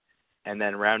Geoffrion, and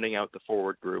then rounding out the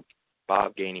forward group,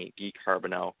 Bob Gainey, Guy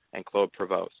Carbonneau, and Claude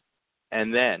Prevost.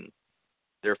 And then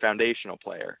their foundational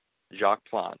player, Jacques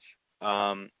Plante.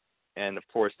 And, of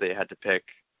course, they had to pick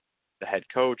the head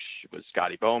coach, was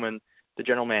Scotty Bowman, the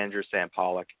general manager, Sam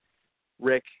Pollock.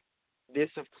 Rick, this,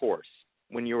 of course,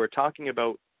 when you were talking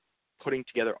about putting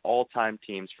together all-time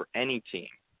teams for any team,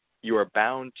 you are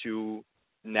bound to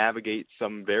navigate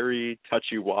some very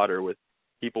touchy water with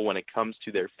people when it comes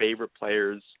to their favorite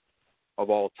players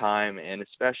of all time, and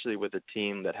especially with a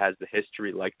team that has the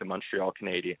history like the Montreal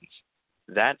Canadiens.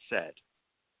 That said,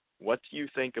 what do you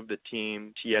think of the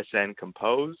team TSN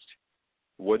composed?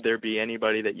 Would there be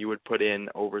anybody that you would put in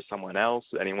over someone else?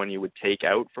 Anyone you would take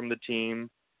out from the team?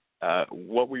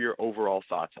 What were your overall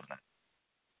thoughts on it?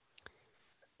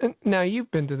 Now,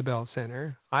 you've been to the Bell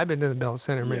Center. I've been to the Bell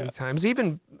Center many times,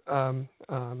 even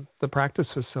the practice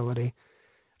facility.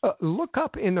 Look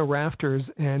up in the rafters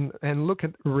and look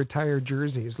at retired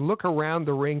jerseys. Look around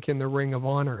the rink in the Ring of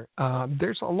Honor.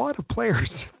 There's a lot of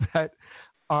players that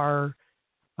are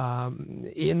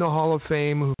in the Hall of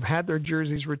Fame who've had their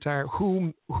jerseys retired,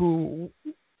 who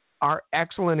are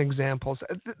excellent examples.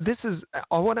 This is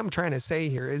what I'm trying to say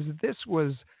here is this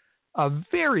was a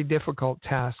very difficult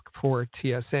task for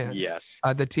TSN. Yes.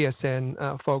 The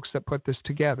TSN folks that put this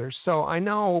together. So I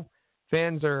know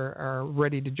fans are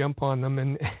ready to jump on them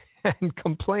and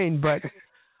complain, but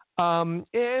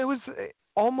it was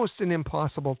almost an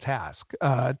impossible task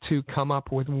to come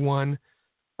up with one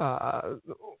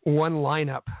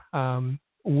lineup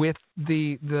with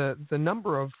the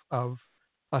number of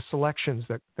selections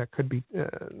that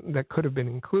could have been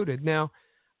included. Now,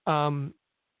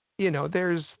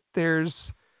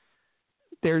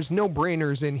 there's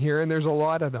no-brainers in here, and there's a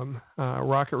lot of them.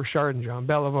 Rocket Richard and Jean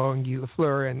Beliveau and Guy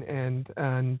Lafleur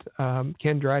and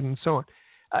Ken Dryden and so on,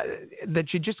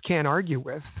 that you just can't argue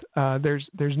with.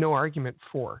 There's no argument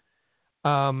for.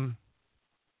 I'm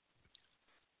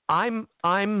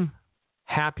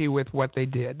happy with what they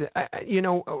did.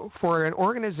 For an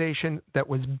organization that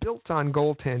was built on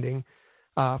goaltending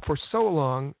for so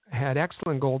long, had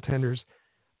excellent goaltenders.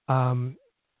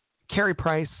 Carey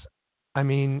Price,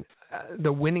 the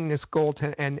winningest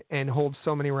goaltender and holds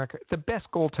so many records. The best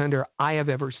goaltender I have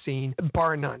ever seen,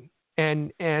 bar none.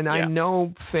 And I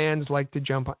know fans like to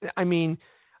jump on. And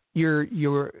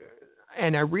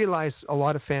I realize a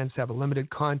lot of fans have a limited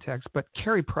context, but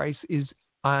Carey Price is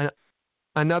on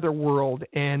another world,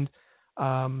 and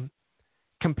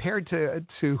compared to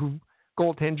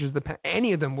goaltenders,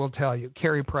 any of them will tell you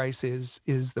Carey Price is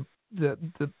the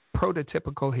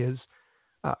prototypical his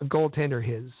goaltender,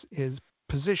 his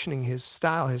positioning, his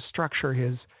style, his structure,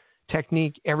 his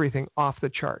technique, everything off the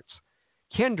charts.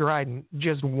 Ken Dryden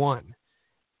just won.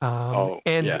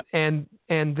 And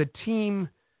the team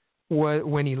was,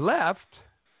 when he left,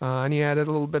 and he had a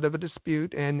little bit of a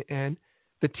dispute, and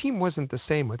the team wasn't the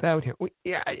same without him.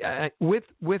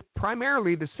 With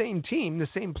primarily the same team, the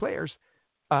same players,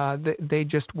 they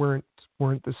just weren't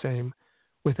the same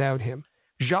without him.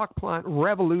 Jacques Plante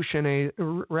revolutionized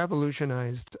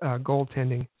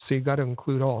goaltending, so you got to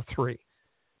include all three.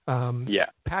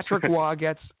 Patrick Waugh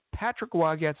gets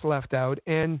left out,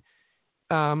 and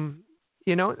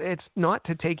it's not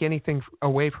to take anything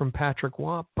away from Patrick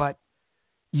Waugh, but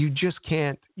you just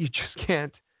can't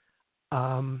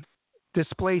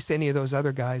displace any of those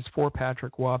other guys for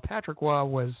Patrick Waugh. Patrick Waugh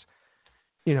was,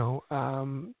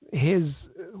 when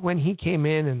he came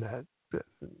in and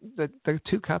the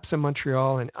two cups in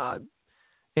Montreal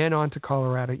and on to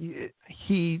Colorado,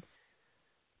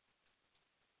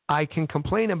 I can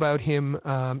complain about him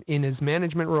in his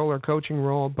management role or coaching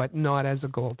role, but not as a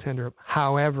goaltender.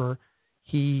 However,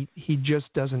 he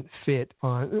just doesn't fit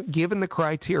given the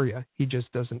criteria. He just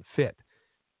doesn't fit.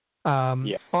 On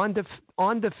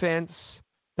defense,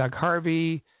 Doug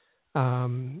Harvey,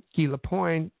 Guy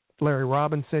Lapointe, Larry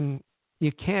Robinson.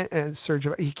 You can't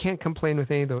you can't complain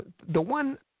with any of those. The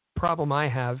one problem I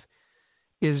have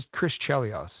is Chris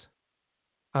Chelios.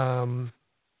 On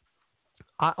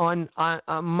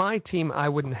my team, I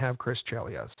wouldn't have Chris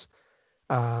Chelios.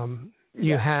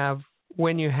 You have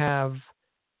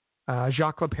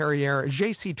Jacques Laperriere.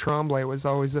 J.C. Tremblay was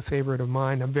always a favorite of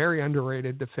mine, a very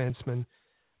underrated defenseman.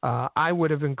 I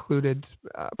would have included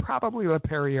probably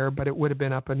Laperriere, but it would have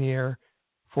been up in the air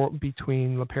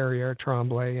between Laperriere,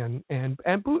 Tremblay, and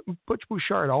Butch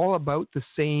Bouchard, all about the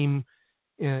same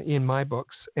in my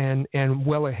books, and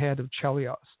well ahead of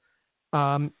Chelios.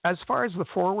 As far as the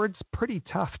forwards, pretty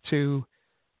tough to.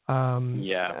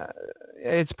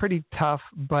 It's pretty tough,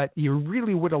 but you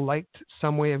really would have liked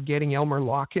some way of getting Elmer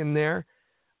Locke in there.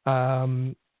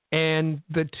 And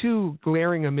the two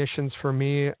glaring omissions for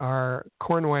me are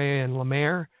Cournoyer and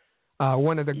Lemaire.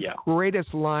 One of the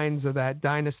greatest lines of that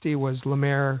dynasty was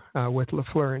Lemaire with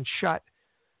Lafleur and Schutt.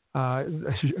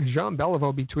 Jean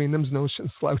Beliveau between them's no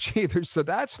slouch either, so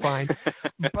that's fine.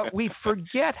 But we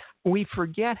forget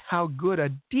how good a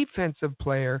defensive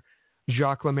player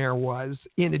Jacques Lemaire was.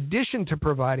 In addition to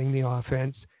providing the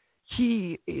offense,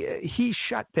 he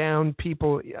shut down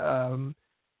people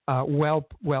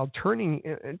while turning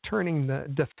the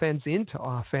defense into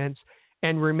offense.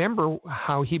 And remember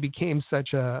how he became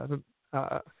such a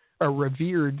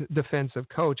revered defensive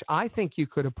coach. I think you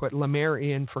could have put Lemaire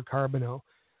in for Carbonneau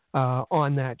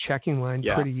on that checking line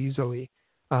pretty easily.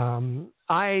 Claude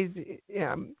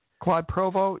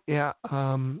Provost,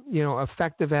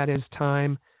 effective at his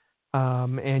time,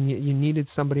 and you needed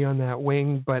somebody on that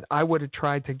wing. But I would have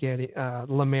tried to get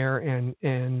Lemaire and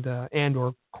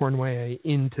or Cournoyer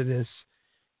into this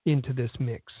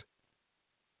mix.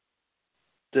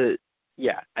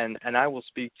 And I will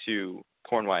speak to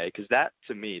Cournoyer because that,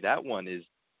 to me, that one is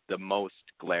the most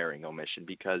glaring omission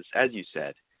because, as you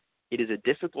said, it is a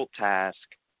difficult task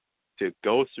to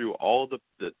go through all the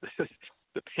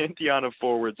pantheon of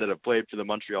forwards that have played for the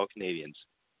Montreal Canadiens,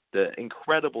 the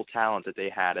incredible talent that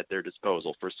they had at their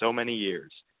disposal for so many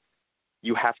years.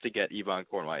 You have to get Yvan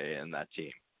Cournoyer in that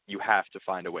team. You have to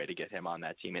find a way to get him on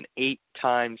that team. An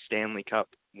 8-time Stanley Cup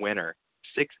winner,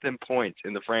 6th in points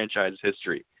in the franchise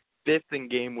history, 5th in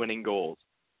game-winning goals.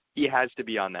 He has to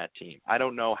be on that team. I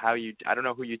don't know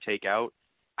who you take out.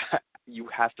 You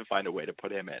have to find a way to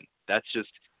put him in. That's just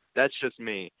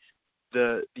me.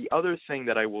 The other thing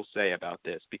that I will say about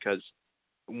this, because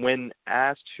when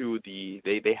asked who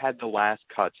they had the last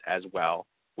cuts as well,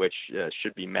 which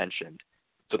should be mentioned.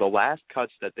 So the last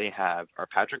cuts that they have are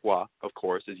Patrick Waugh, of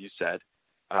course, as you said,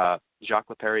 Jacques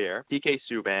Laperriere, PK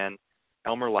Subban,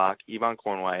 Elmer Locke, Yvan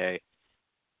Cournoyer,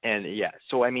 and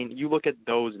so I mean, you look at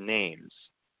those names.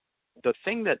 The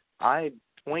thing that I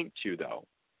point to, though,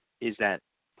 is that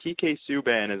PK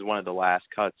Subban is one of the last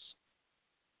cuts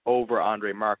over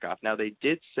Andrei Markov. Now, they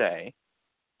did say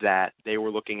that they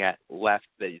were looking at left,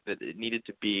 that it needed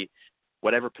to be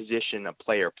whatever position a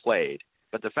player played.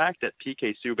 But the fact that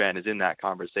PK Subban is in that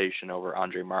conversation over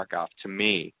Andrei Markov, to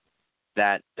me,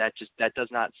 that does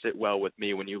not sit well with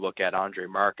me when you look at Andrei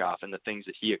Markov and the things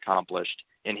that he accomplished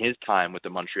in his time with the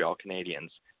Montreal Canadiens.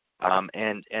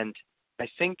 And I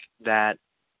think that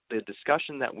the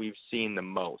discussion that we've seen the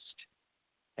most,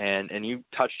 And you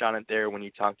touched on it there when you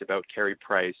talked about Carey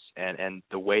Price and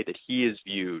the way that he is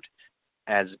viewed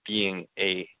as being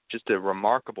just a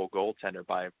remarkable goaltender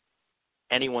by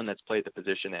anyone that's played the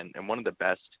position, and one of the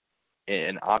best,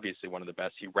 and obviously one of the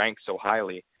best. He ranks so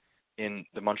highly in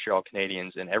the Montreal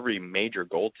Canadiens in every major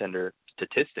goaltender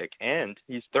statistic, and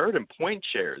he's third in point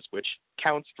shares, which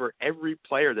counts for every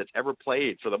player that's ever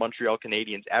played for the Montreal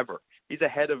Canadiens ever. He's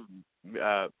ahead of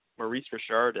Maurice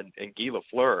Richard and Guy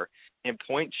Lafleur in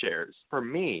point shares. For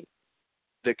me,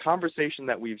 the conversation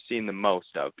that we've seen the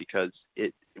most of, because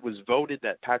it was voted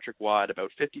that Patrick Waugh,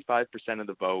 about 55% of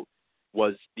the vote,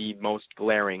 was the most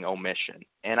glaring omission.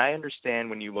 And I understand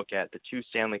when you look at the 2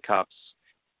 Stanley Cups,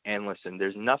 and listen,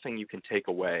 there's nothing you can take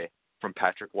away from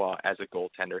Patrick Waugh as a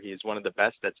goaltender. He is one of the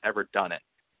best that's ever done it.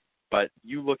 But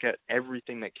you look at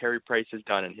everything that Carey Price has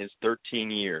done in his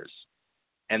 13 years,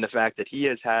 and the fact that he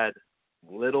has had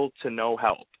little to no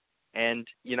help. And,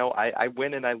 I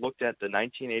went and I looked at the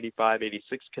 1985-86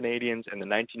 Canadiens and the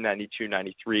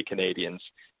 1992-93 Canadiens,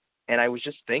 and I was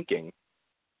just thinking,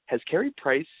 has Carey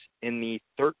Price, in the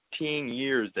 13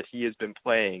 years that he has been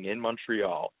playing in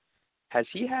Montreal, has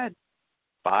he had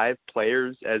 5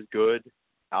 players as good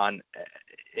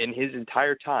in his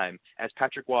entire time as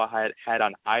Patrick Waugh had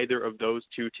on either of those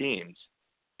 2 teams?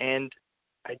 And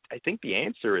I think the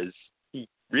answer is he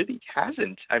really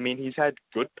hasn't. I mean, he's had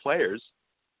good players.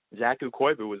 Zach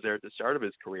Koivu was there at the start of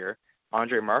his career.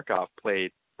 Andrei Markov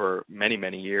played for many,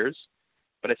 many years.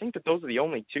 But I think that those are the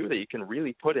only 2 that you can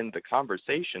really put in the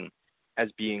conversation as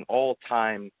being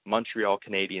all-time Montreal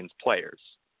Canadiens players.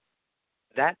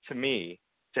 That, to me,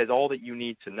 says all that you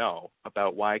need to know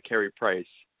about why Carey Price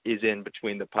is in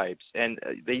between the pipes. And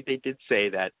they did say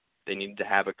that they needed to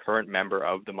have a current member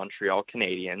of the Montreal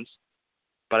Canadiens.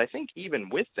 But I think even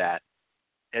with that,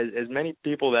 as many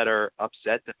people that are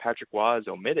upset that Patrick Waugh is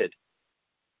omitted,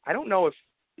 I don't know if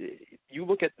you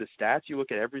look at the stats, you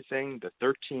look at everything, the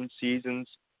 13 seasons,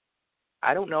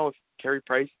 I don't know if Carey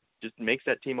Price just makes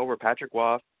that team over Patrick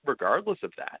Waugh regardless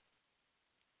of that.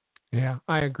 Yeah,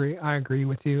 I agree. I agree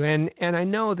with you. And I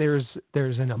know there's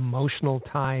an emotional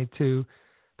tie to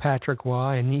Patrick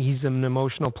Waugh, and he's an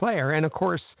emotional player. And of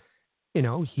course, he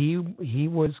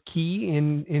was key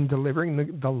in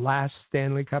delivering the last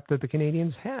Stanley Cup that the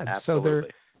Canadiens had. Absolutely.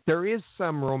 So there is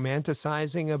some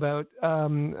romanticizing about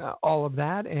all of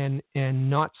that, and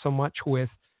not so much with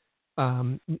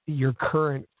your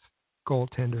current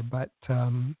goaltender. But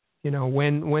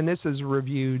when this is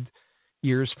reviewed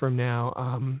years from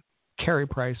now, Carey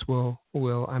Price will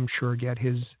I'm sure get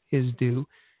his due.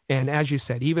 And as you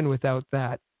said, even without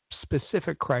that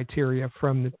specific criteria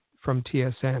from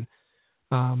TSN,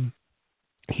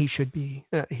 he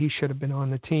should have been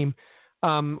on the team.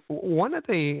 One of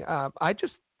the I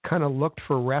just kind of looked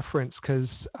for reference because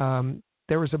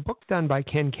there was a book done by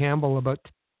Ken Campbell about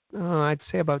I'd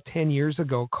say about 10 years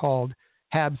ago called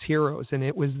Habs Heroes, and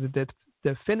it was the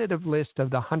definitive list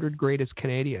of the 100 greatest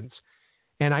Canadians.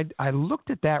 And I looked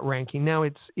at that ranking. Now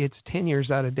it's 10 years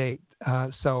out of date,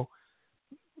 so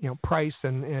Price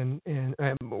and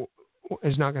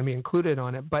is not going to be included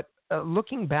on it. But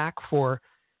looking back for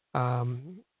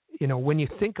when you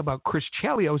think about Chris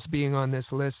Chelios being on this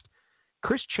list,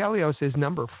 Chris Chelios is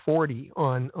number 40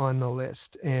 on the list,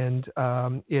 and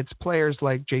it's players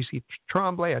like J.C.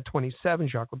 Tremblay at 27,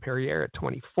 Jacques Laperriere at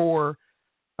 24,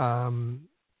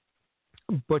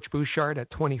 Butch Bouchard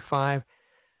at 25.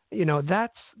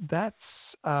 That's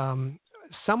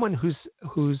someone who's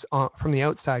from the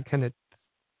outside kind of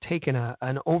taken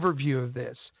an overview of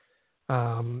this.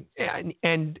 We're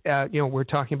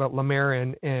talking about Lemaire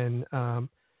and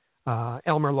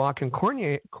Elmer Locke and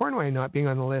Cornway not being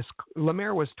on the list.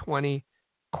 Lemaire was 20,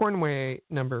 Cornway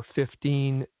number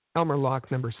 15, Elmer Locke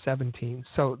number 17.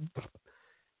 So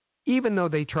even though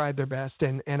they tried their best,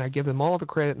 and I give them all the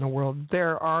credit in the world,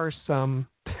 there were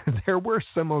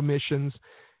some omissions,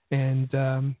 and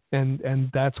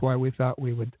that's why we thought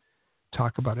we would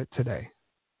talk about it today.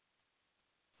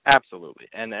 Absolutely.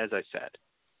 And as I said,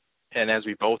 and as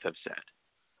we both have said,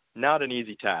 not an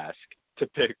easy task to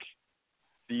pick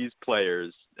these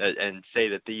players and say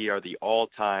that they are the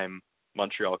all-time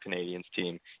Montreal Canadiens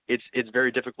team. It's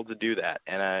very difficult to do that,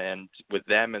 and with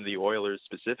them and the Oilers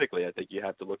specifically, I think you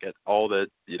have to look at all the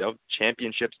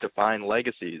championships define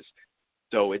legacies.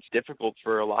 So it's difficult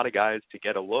for a lot of guys to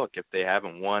get a look if they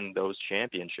haven't won those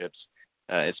championships,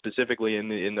 specifically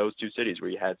in those 2 cities where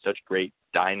you had such great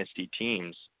dynasty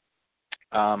teams.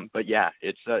 But yeah,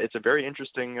 it's a very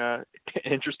interesting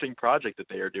project that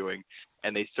they are doing,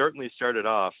 and they certainly started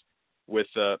off with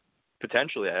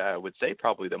potentially, I would say,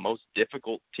 probably the most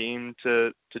difficult team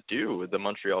to do with the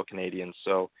Montreal Canadiens.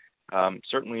 So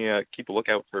certainly keep a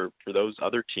lookout for those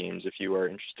other teams if you are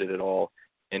interested at all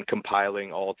in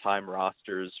compiling all-time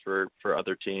rosters for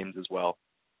other teams as well.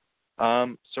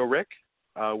 So, Rick,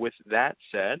 with that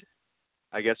said,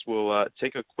 I guess we'll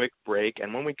take a quick break,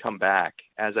 and when we come back,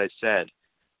 as I said,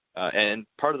 and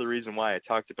part of the reason why I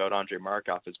talked about Andrei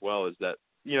Markov as well is that,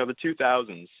 you know, the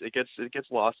 2000s, it gets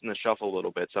lost in the shuffle a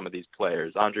little bit, some of these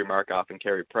players, Andrei Markov and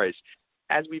Carey Price.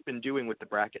 As we've been doing with the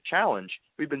Bracket Challenge,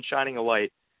 we've been shining a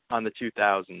light on the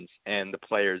 2000s and the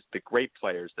players, the great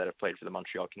players that have played for the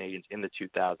Montreal Canadiens in the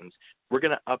 2000s. We're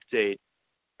going to update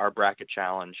our Bracket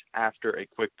Challenge after a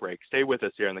quick break. Stay with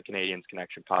us here on the Canadiens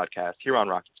Connection podcast here on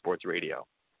Rocket Sports Radio.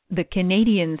 The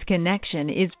Canadiens Connection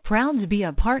is proud to be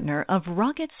a partner of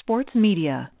Rocket Sports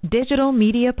Media, digital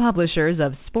media publishers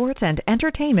of sports and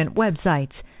entertainment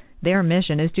websites. Their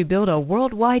mission is to build a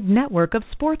worldwide network of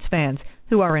sports fans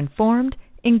who are informed,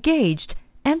 engaged,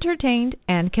 entertained,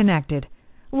 and connected.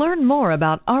 Learn more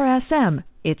about RSM,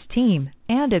 its team,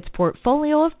 and its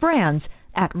portfolio of brands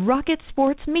at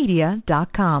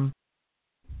rocketsportsmedia.com.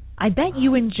 I bet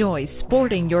you enjoy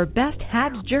sporting your best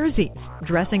Habs jerseys,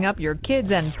 dressing up your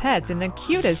kids and pets in the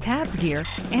cutest Habs gear,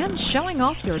 and showing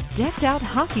off your decked-out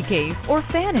hockey cave or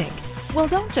fanning. Well,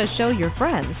 don't just show your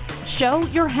friends, show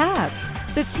your Habs.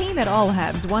 The team at All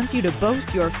Habs wants you to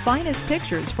boast your finest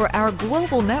pictures for our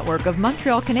global network of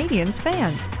Montreal Canadiens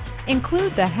fans.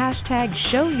 Include the hashtag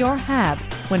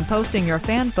 #ShowYourHabs when posting your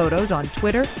fan photos on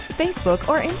Twitter, Facebook,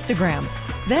 or Instagram.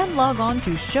 Then log on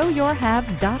to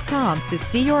showyourhabs.com to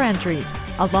see your entries,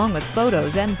 along with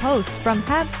photos and posts from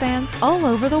Habs fans all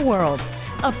over the world.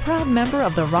 A proud member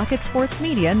of the Rocket Sports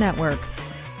Media Network.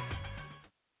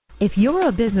 If you're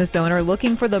a business owner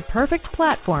looking for the perfect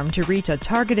platform to reach a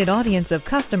targeted audience of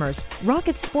customers,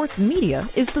 Rocket Sports Media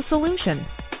is the solution.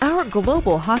 Our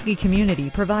global hockey community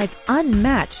provides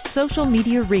unmatched social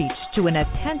media reach to an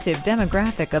attentive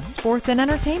demographic of sports and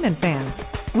entertainment fans.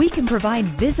 We can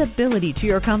provide visibility to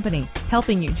your company,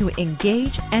 helping you to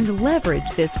engage and leverage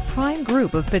this prime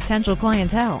group of potential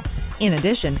clientele. In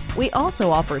addition, we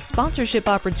also offer sponsorship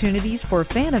opportunities for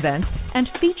fan events and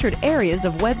featured areas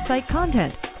of website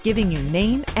content, giving you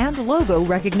name and logo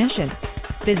recognition.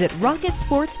 Visit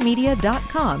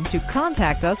rocketsportsmedia.com to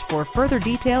contact us for further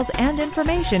details and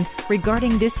information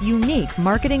regarding this unique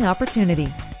marketing opportunity.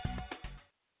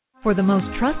 For the most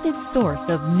trusted source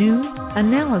of news,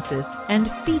 analysis, and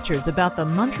features about the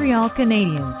Montreal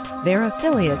Canadiens, their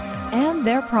affiliates, and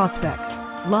their prospects,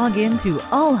 log in to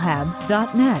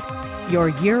allhabs.net, your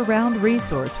year-round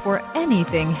resource for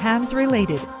anything Habs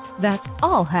related. That's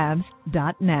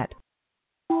allhabs.net.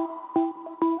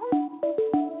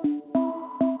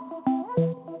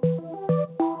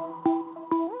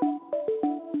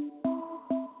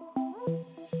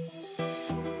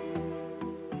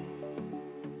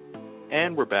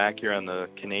 And we're back here on the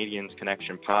Canadiens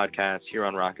Connection podcast here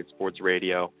on Rocket Sports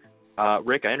Radio.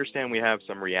 Rick, I understand we have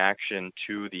some reaction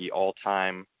to the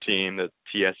all-time team that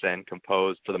TSN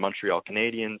composed for the Montreal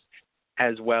Canadiens,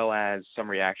 as well as some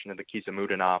reaction to the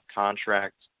Kisa-Mudanov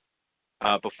contract.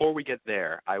 Before we get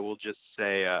there, I will just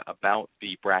say about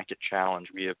the Bracket Challenge.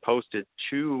 We have posted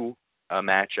two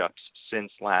matchups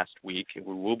since last week.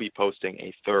 We will be posting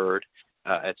a third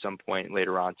at some point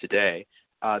later on today.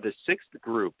 The sixth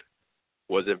group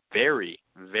was a very,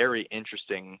 very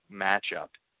interesting matchup.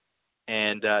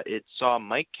 And it saw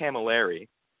Mike Camilleri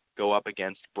go up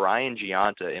against Brian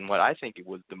Gionta in what I think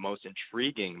was the most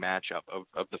intriguing matchup of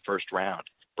the first round.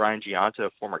 Brian Gionta,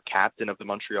 former captain of the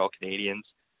Montreal Canadiens.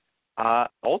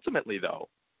 Ultimately, though,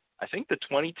 I think the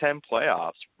 2010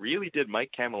 playoffs really did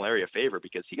Mike Camilleri a favor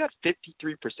because he got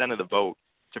 53% of the vote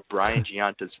to Brian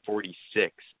Gionta's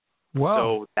 46.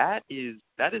 Whoa. So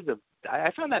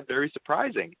I found that very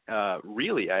surprising.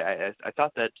 Really, I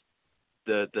thought that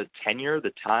the tenure,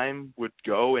 the time would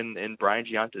go in Brian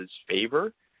Gionta's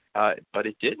favor, but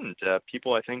it didn't.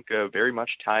 People, I think, very much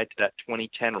tied to that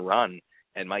 2010 run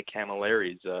and Mike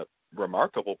Camilleri's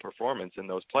remarkable performance in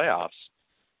those playoffs.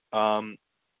 And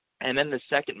then the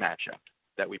second matchup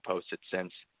that we posted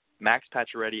since, Max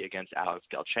Pacioretty against Alex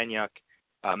Galchenyuk.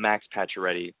 Max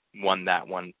Pacioretty won that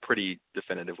one pretty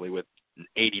definitively with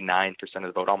 89% of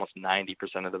the vote, almost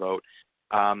 90% of the vote.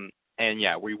 And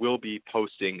yeah, we will be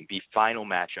posting the final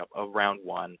matchup of round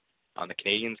one on the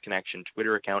Canadiens Connection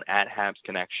Twitter account at Habs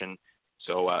Connection.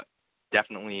 So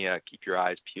definitely keep your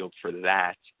eyes peeled for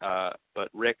that. But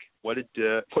Rick, what did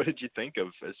you think of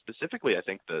specifically? I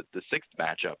think the sixth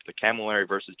matchup, the Camilleri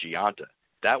versus Gionta.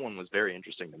 That one was very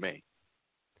interesting to me.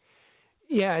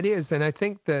 Yeah, it is, and I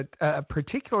think that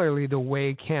particularly the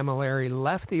way Camilleri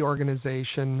left the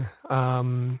organization,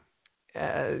 some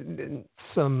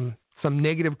some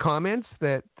negative comments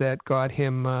that got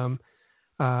him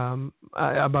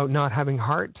about not having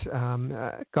heart,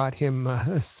 got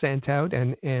him sent out,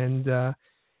 and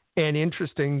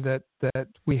interesting that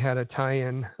we had a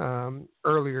tie-in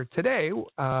earlier today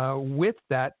with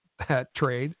that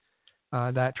trade.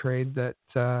 That trade that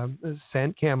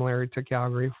sent Camilleri to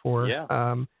Calgary for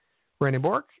René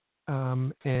Bourque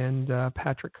and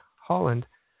Patrick Holland.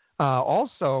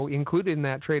 Also included in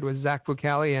that trade was Zach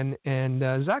Fucale,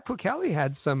 and Zach Fucale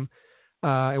had some.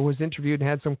 Was interviewed and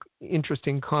had some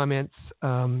interesting comments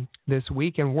this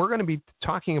week, and we're going to be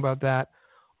talking about that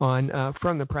on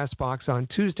From the Press Box on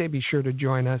Tuesday. Be sure to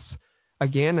join us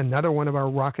again. Another one of our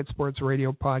Rocket Sports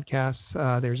Radio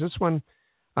podcasts. There's this one.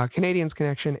 Canadians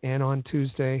Connection, and on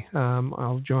Tuesday,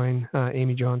 I'll join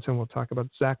Amy Johnson. We'll talk about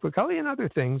Zach Fucale and other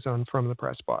things on From the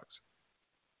Press Box.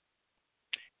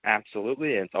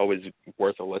 Absolutely, and it's always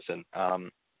worth a listen.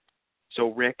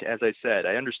 So, Rick, as I said,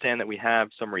 I understand that we have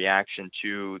some reaction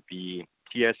to the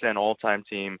TSN all-time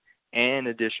team and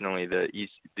additionally the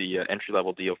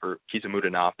entry-level deal for Kisa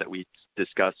Mudanov that we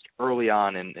discussed early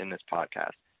on in this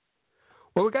podcast.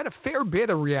 Well, we got a fair bit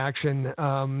of reaction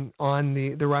on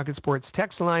the Rocket Sports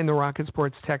text line. The Rocket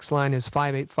Sports text line is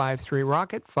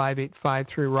 5853-ROCKET,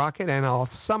 5853-ROCKET, and I'll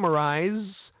summarize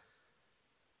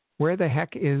where the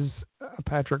heck is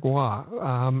Patrick Waugh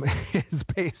is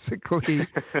basically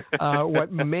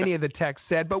what many of the texts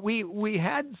said. But we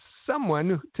had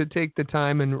someone to take the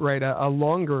time and write a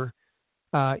longer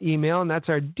email, and that's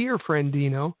our dear friend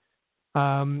Dino,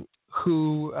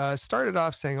 who started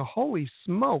off saying, holy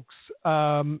smokes,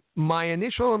 my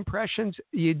initial impressions,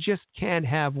 you just can't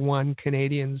have one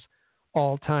Canadians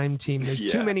all-time team.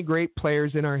 There's too many great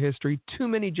players in our history, too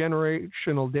many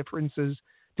generational differences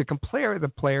to compare the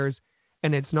players,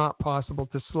 and it's not possible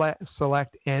to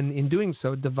select and, in doing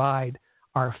so, divide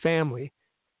our family.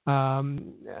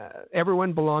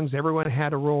 Everyone belongs. Everyone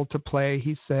had a role to play,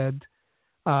 he said.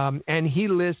 And he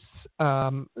lists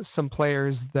some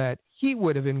players that he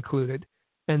would have included,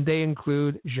 and they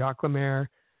include Jacques Lemaire,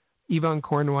 Yvon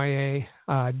Cournoyer,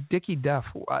 Dickie Duff.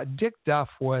 Dick Duff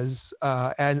was,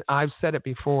 and I've said it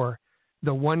before,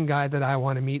 the one guy that I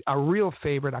want to meet, a real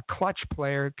favorite, a clutch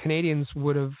player. Canadians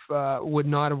would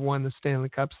not have won the Stanley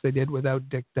Cups they did without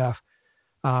Dick Duff.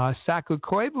 Saku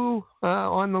Koivu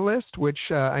on the list, which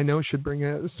I know should bring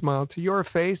a smile to your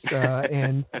face,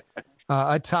 and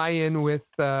a tie-in with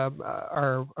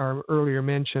our earlier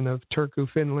mention of Turku,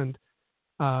 Finland,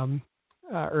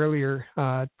 earlier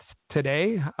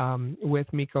today,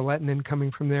 with Mikko Lehtinen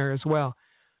coming from there as well.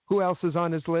 Who else is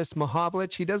on his list?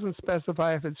 Mahovlich. He doesn't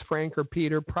specify if it's Frank or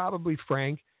Peter. Probably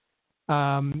Frank.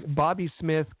 Bobby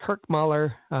Smith, Kirk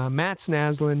Muller, Mats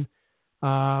Naslund.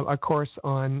 Of course,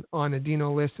 on a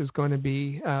Dino list is going to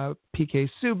be PK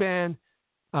Subban,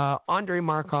 Andrei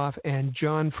Markov, and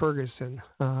John Ferguson.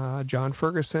 John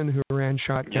Ferguson, who ran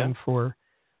shotgun for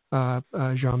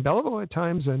Jean Beliveau at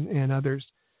times and others.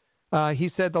 He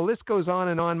said, the list goes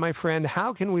on, my friend.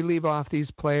 How can we leave off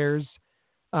these players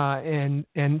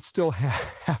and still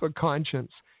have a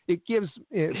conscience?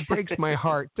 It breaks my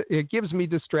heart. It gives me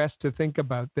distress to think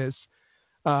about this.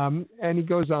 And he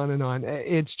goes on.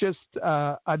 It's just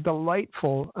a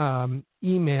delightful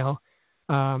email,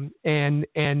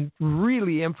 and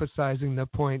really emphasizing the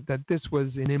point that this was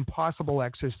an impossible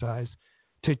exercise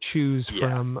to choose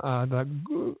from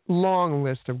the long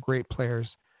list of great players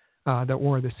that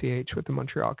wore the CH with the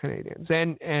Montreal Canadiens.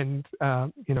 And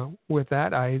with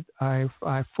that,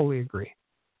 I fully agree.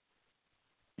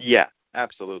 Yeah,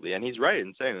 absolutely. And he's right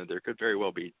in saying that there could very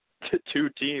well be two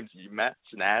teams. Mats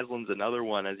Naslund's another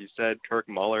one, as you said, Kirk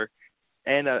Muller.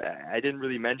 And I didn't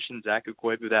really mention Saku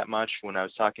Koivu that much when I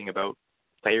was talking about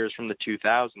players from the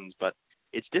 2000s, but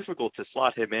it's difficult to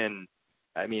slot him in.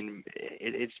 I mean,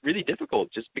 it's really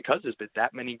difficult just because there's been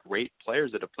that many great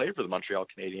players that have played for the Montreal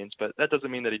Canadiens, but that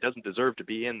doesn't mean that he doesn't deserve to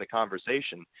be in the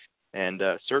conversation. And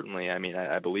certainly, I mean,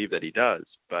 I believe that he does.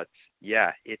 But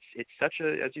yeah, it's such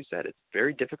a, as you said, it's a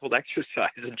very difficult exercise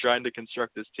in trying to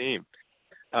construct this team.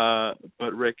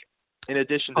 But Rick, in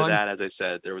addition to that, as I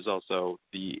said, there was also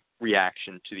the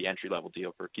reaction to the entry-level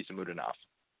deal for Kisa Mudanov.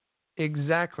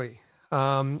 Exactly.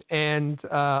 And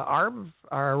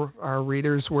our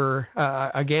readers were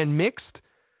again mixed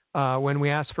when we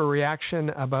asked for reaction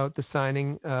about the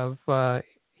signing of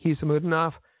Kisa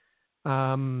Mudanov.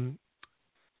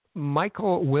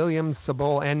 Michael Williams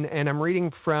Sabol, and I'm reading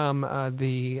from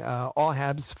the All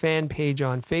Habs fan page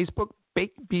on Facebook.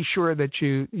 Be sure that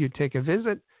you take a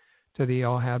visit to the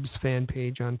All Habs fan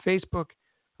page on Facebook,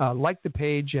 like the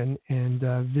page, and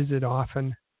visit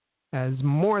often, as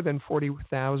more than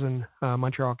 40,000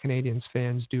 Montreal Canadiens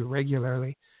fans do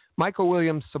regularly. Michael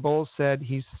Williams-Sabol said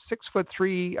he's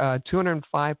 6'3",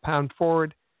 205-pound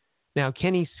forward. Now,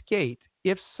 can he skate?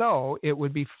 If so, it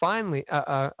would be finally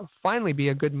be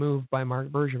a good move by Marc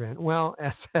Bergevin. Well,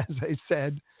 as I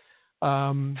said,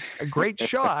 a great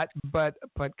shot, but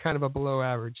kind of a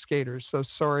below-average skater. So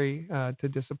sorry to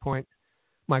disappoint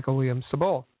Michael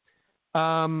Williams-Sabol.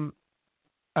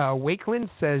 Wakeland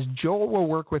says Joel will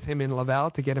work with him in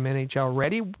Laval to get him NHL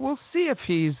ready. We'll see if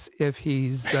he's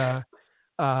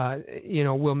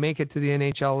will make it to the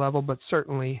NHL level, but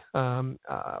certainly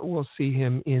we'll see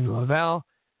him in Laval.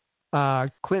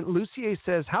 Clint Lucier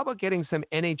says, how about getting some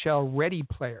NHL ready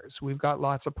players? We've got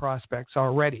lots of prospects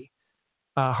already.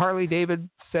 Harley David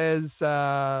says it's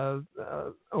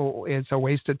a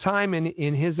waste of time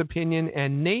in his opinion.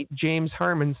 And Nate James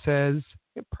Harmon says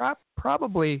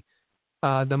probably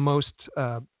the most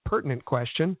pertinent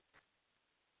question.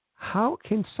 How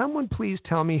can someone please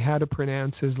tell me how to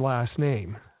pronounce his last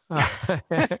name?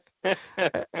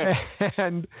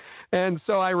 And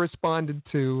so I responded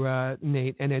to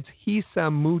Nate, and it's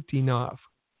Hisamutinov.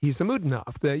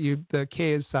 Hisamutinov. The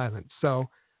K is silent. So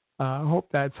I hope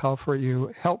that's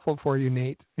helpful for you,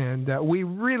 Nate. And we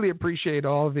really appreciate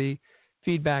all the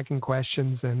feedback and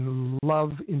questions, and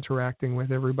love interacting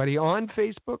with everybody on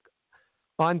Facebook,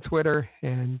 on Twitter,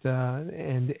 and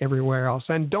everywhere else.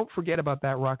 And don't forget about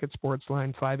that Rocket Sports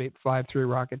line,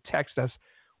 585-3-ROCKET. Text us.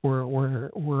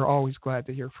 We're always glad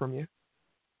to hear from you.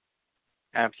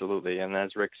 Absolutely, and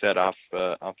as Rick said off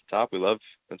the top,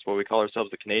 that's what we call ourselves,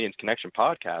 the Canadians Connection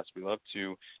Podcast. We love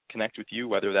to connect with you,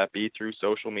 whether that be through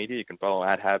social media. You can follow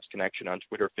 @HabsConnection on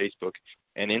Twitter, Facebook,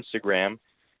 and Instagram.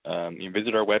 You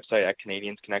visit our website at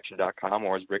CanadiansConnection.com,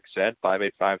 or as Rick said,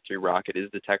 585-3-ROCKET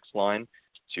is the text line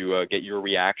to get your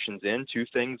reactions in to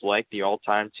things like the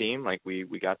all-time team, like we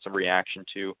got some reaction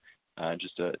to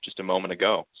just a moment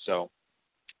ago. So,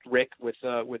 Rick, with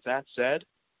that said,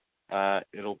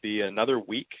 it'll be another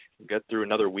week. We'll get through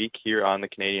another week here on the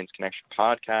Canadians Connection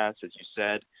Podcast. As you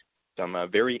said, some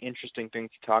very interesting things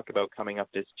to talk about coming up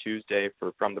this Tuesday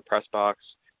from the press box.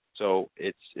 So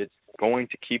it's going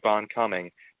to keep on coming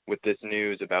with this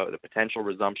news about the potential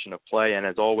resumption of play. And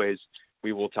as always,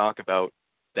 we will talk about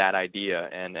that idea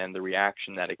and the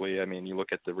reaction you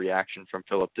look at the reaction from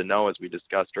Phillip Danault, as we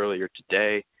discussed earlier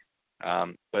today.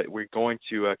 But we're going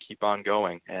to keep on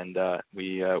going, and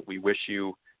we wish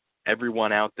you,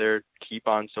 everyone out there, keep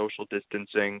on social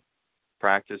distancing,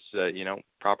 practice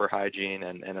proper hygiene,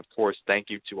 and of course, thank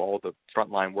you to all the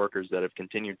frontline workers that have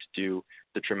continued to do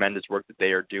the tremendous work that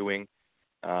they are doing.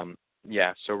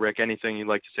 So Rick, anything you'd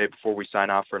like to say before we sign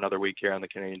off for another week here on the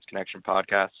Canadians Connection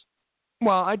Podcast?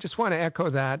 Well, I just want to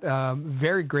echo that.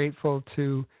 Very grateful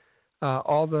to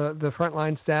all the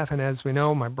frontline staff, and as we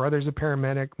know, my brother's a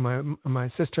paramedic. My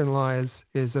sister-in-law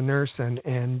is a nurse,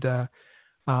 and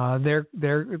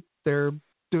they're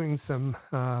doing some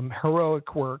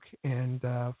heroic work. And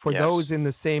for those in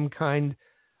the same kind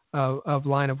of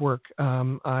line of work,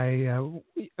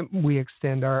 we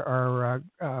extend our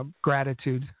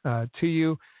gratitude to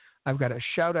you. I've got a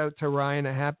shout out to Ryan.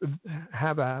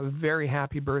 Have a very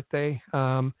happy birthday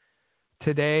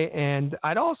today. And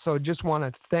I'd also just want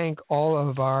to thank all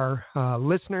of our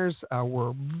listeners.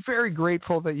 We're very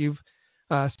grateful that you've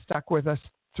stuck with us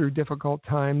through difficult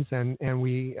times, and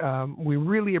we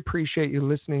really appreciate you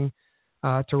listening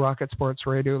to Rocket Sports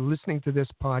Radio, listening to this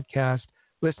podcast,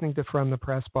 listening to From the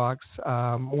Press Box.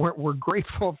 We're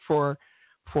grateful for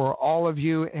all of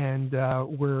you, and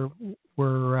we're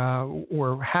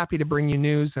happy to bring you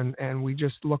news, and we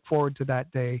just look forward to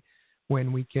that day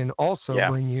when we can also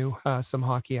bring you some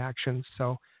hockey action.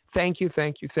 So thank you,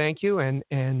 and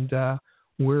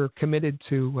we're committed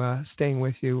to staying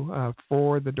with you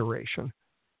for the duration.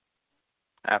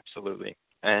 Absolutely.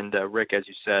 And Rick, as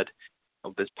you said,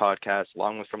 this podcast,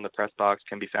 along with From the Press Box,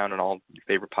 can be found on all your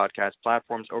favorite podcast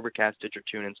platforms: Overcast, Stitcher,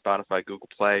 TuneIn, Spotify, Google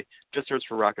Play. Just search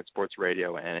for Rocket Sports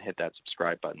Radio and hit that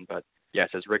subscribe button. But yes,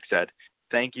 as Rick said,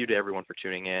 thank you to everyone for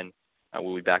tuning in.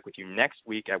 We'll be back with you next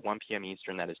week at 1 p.m.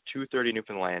 Eastern. That is 2:30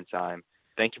 Newfoundland time.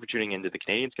 Thank you for tuning in to the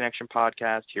Canadians Connection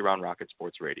Podcast here on Rocket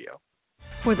Sports Radio.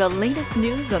 For the latest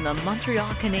news on the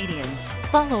Montreal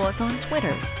Canadiens, follow us on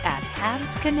Twitter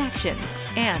 @HabsConnection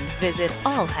and visit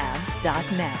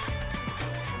allhabs.net.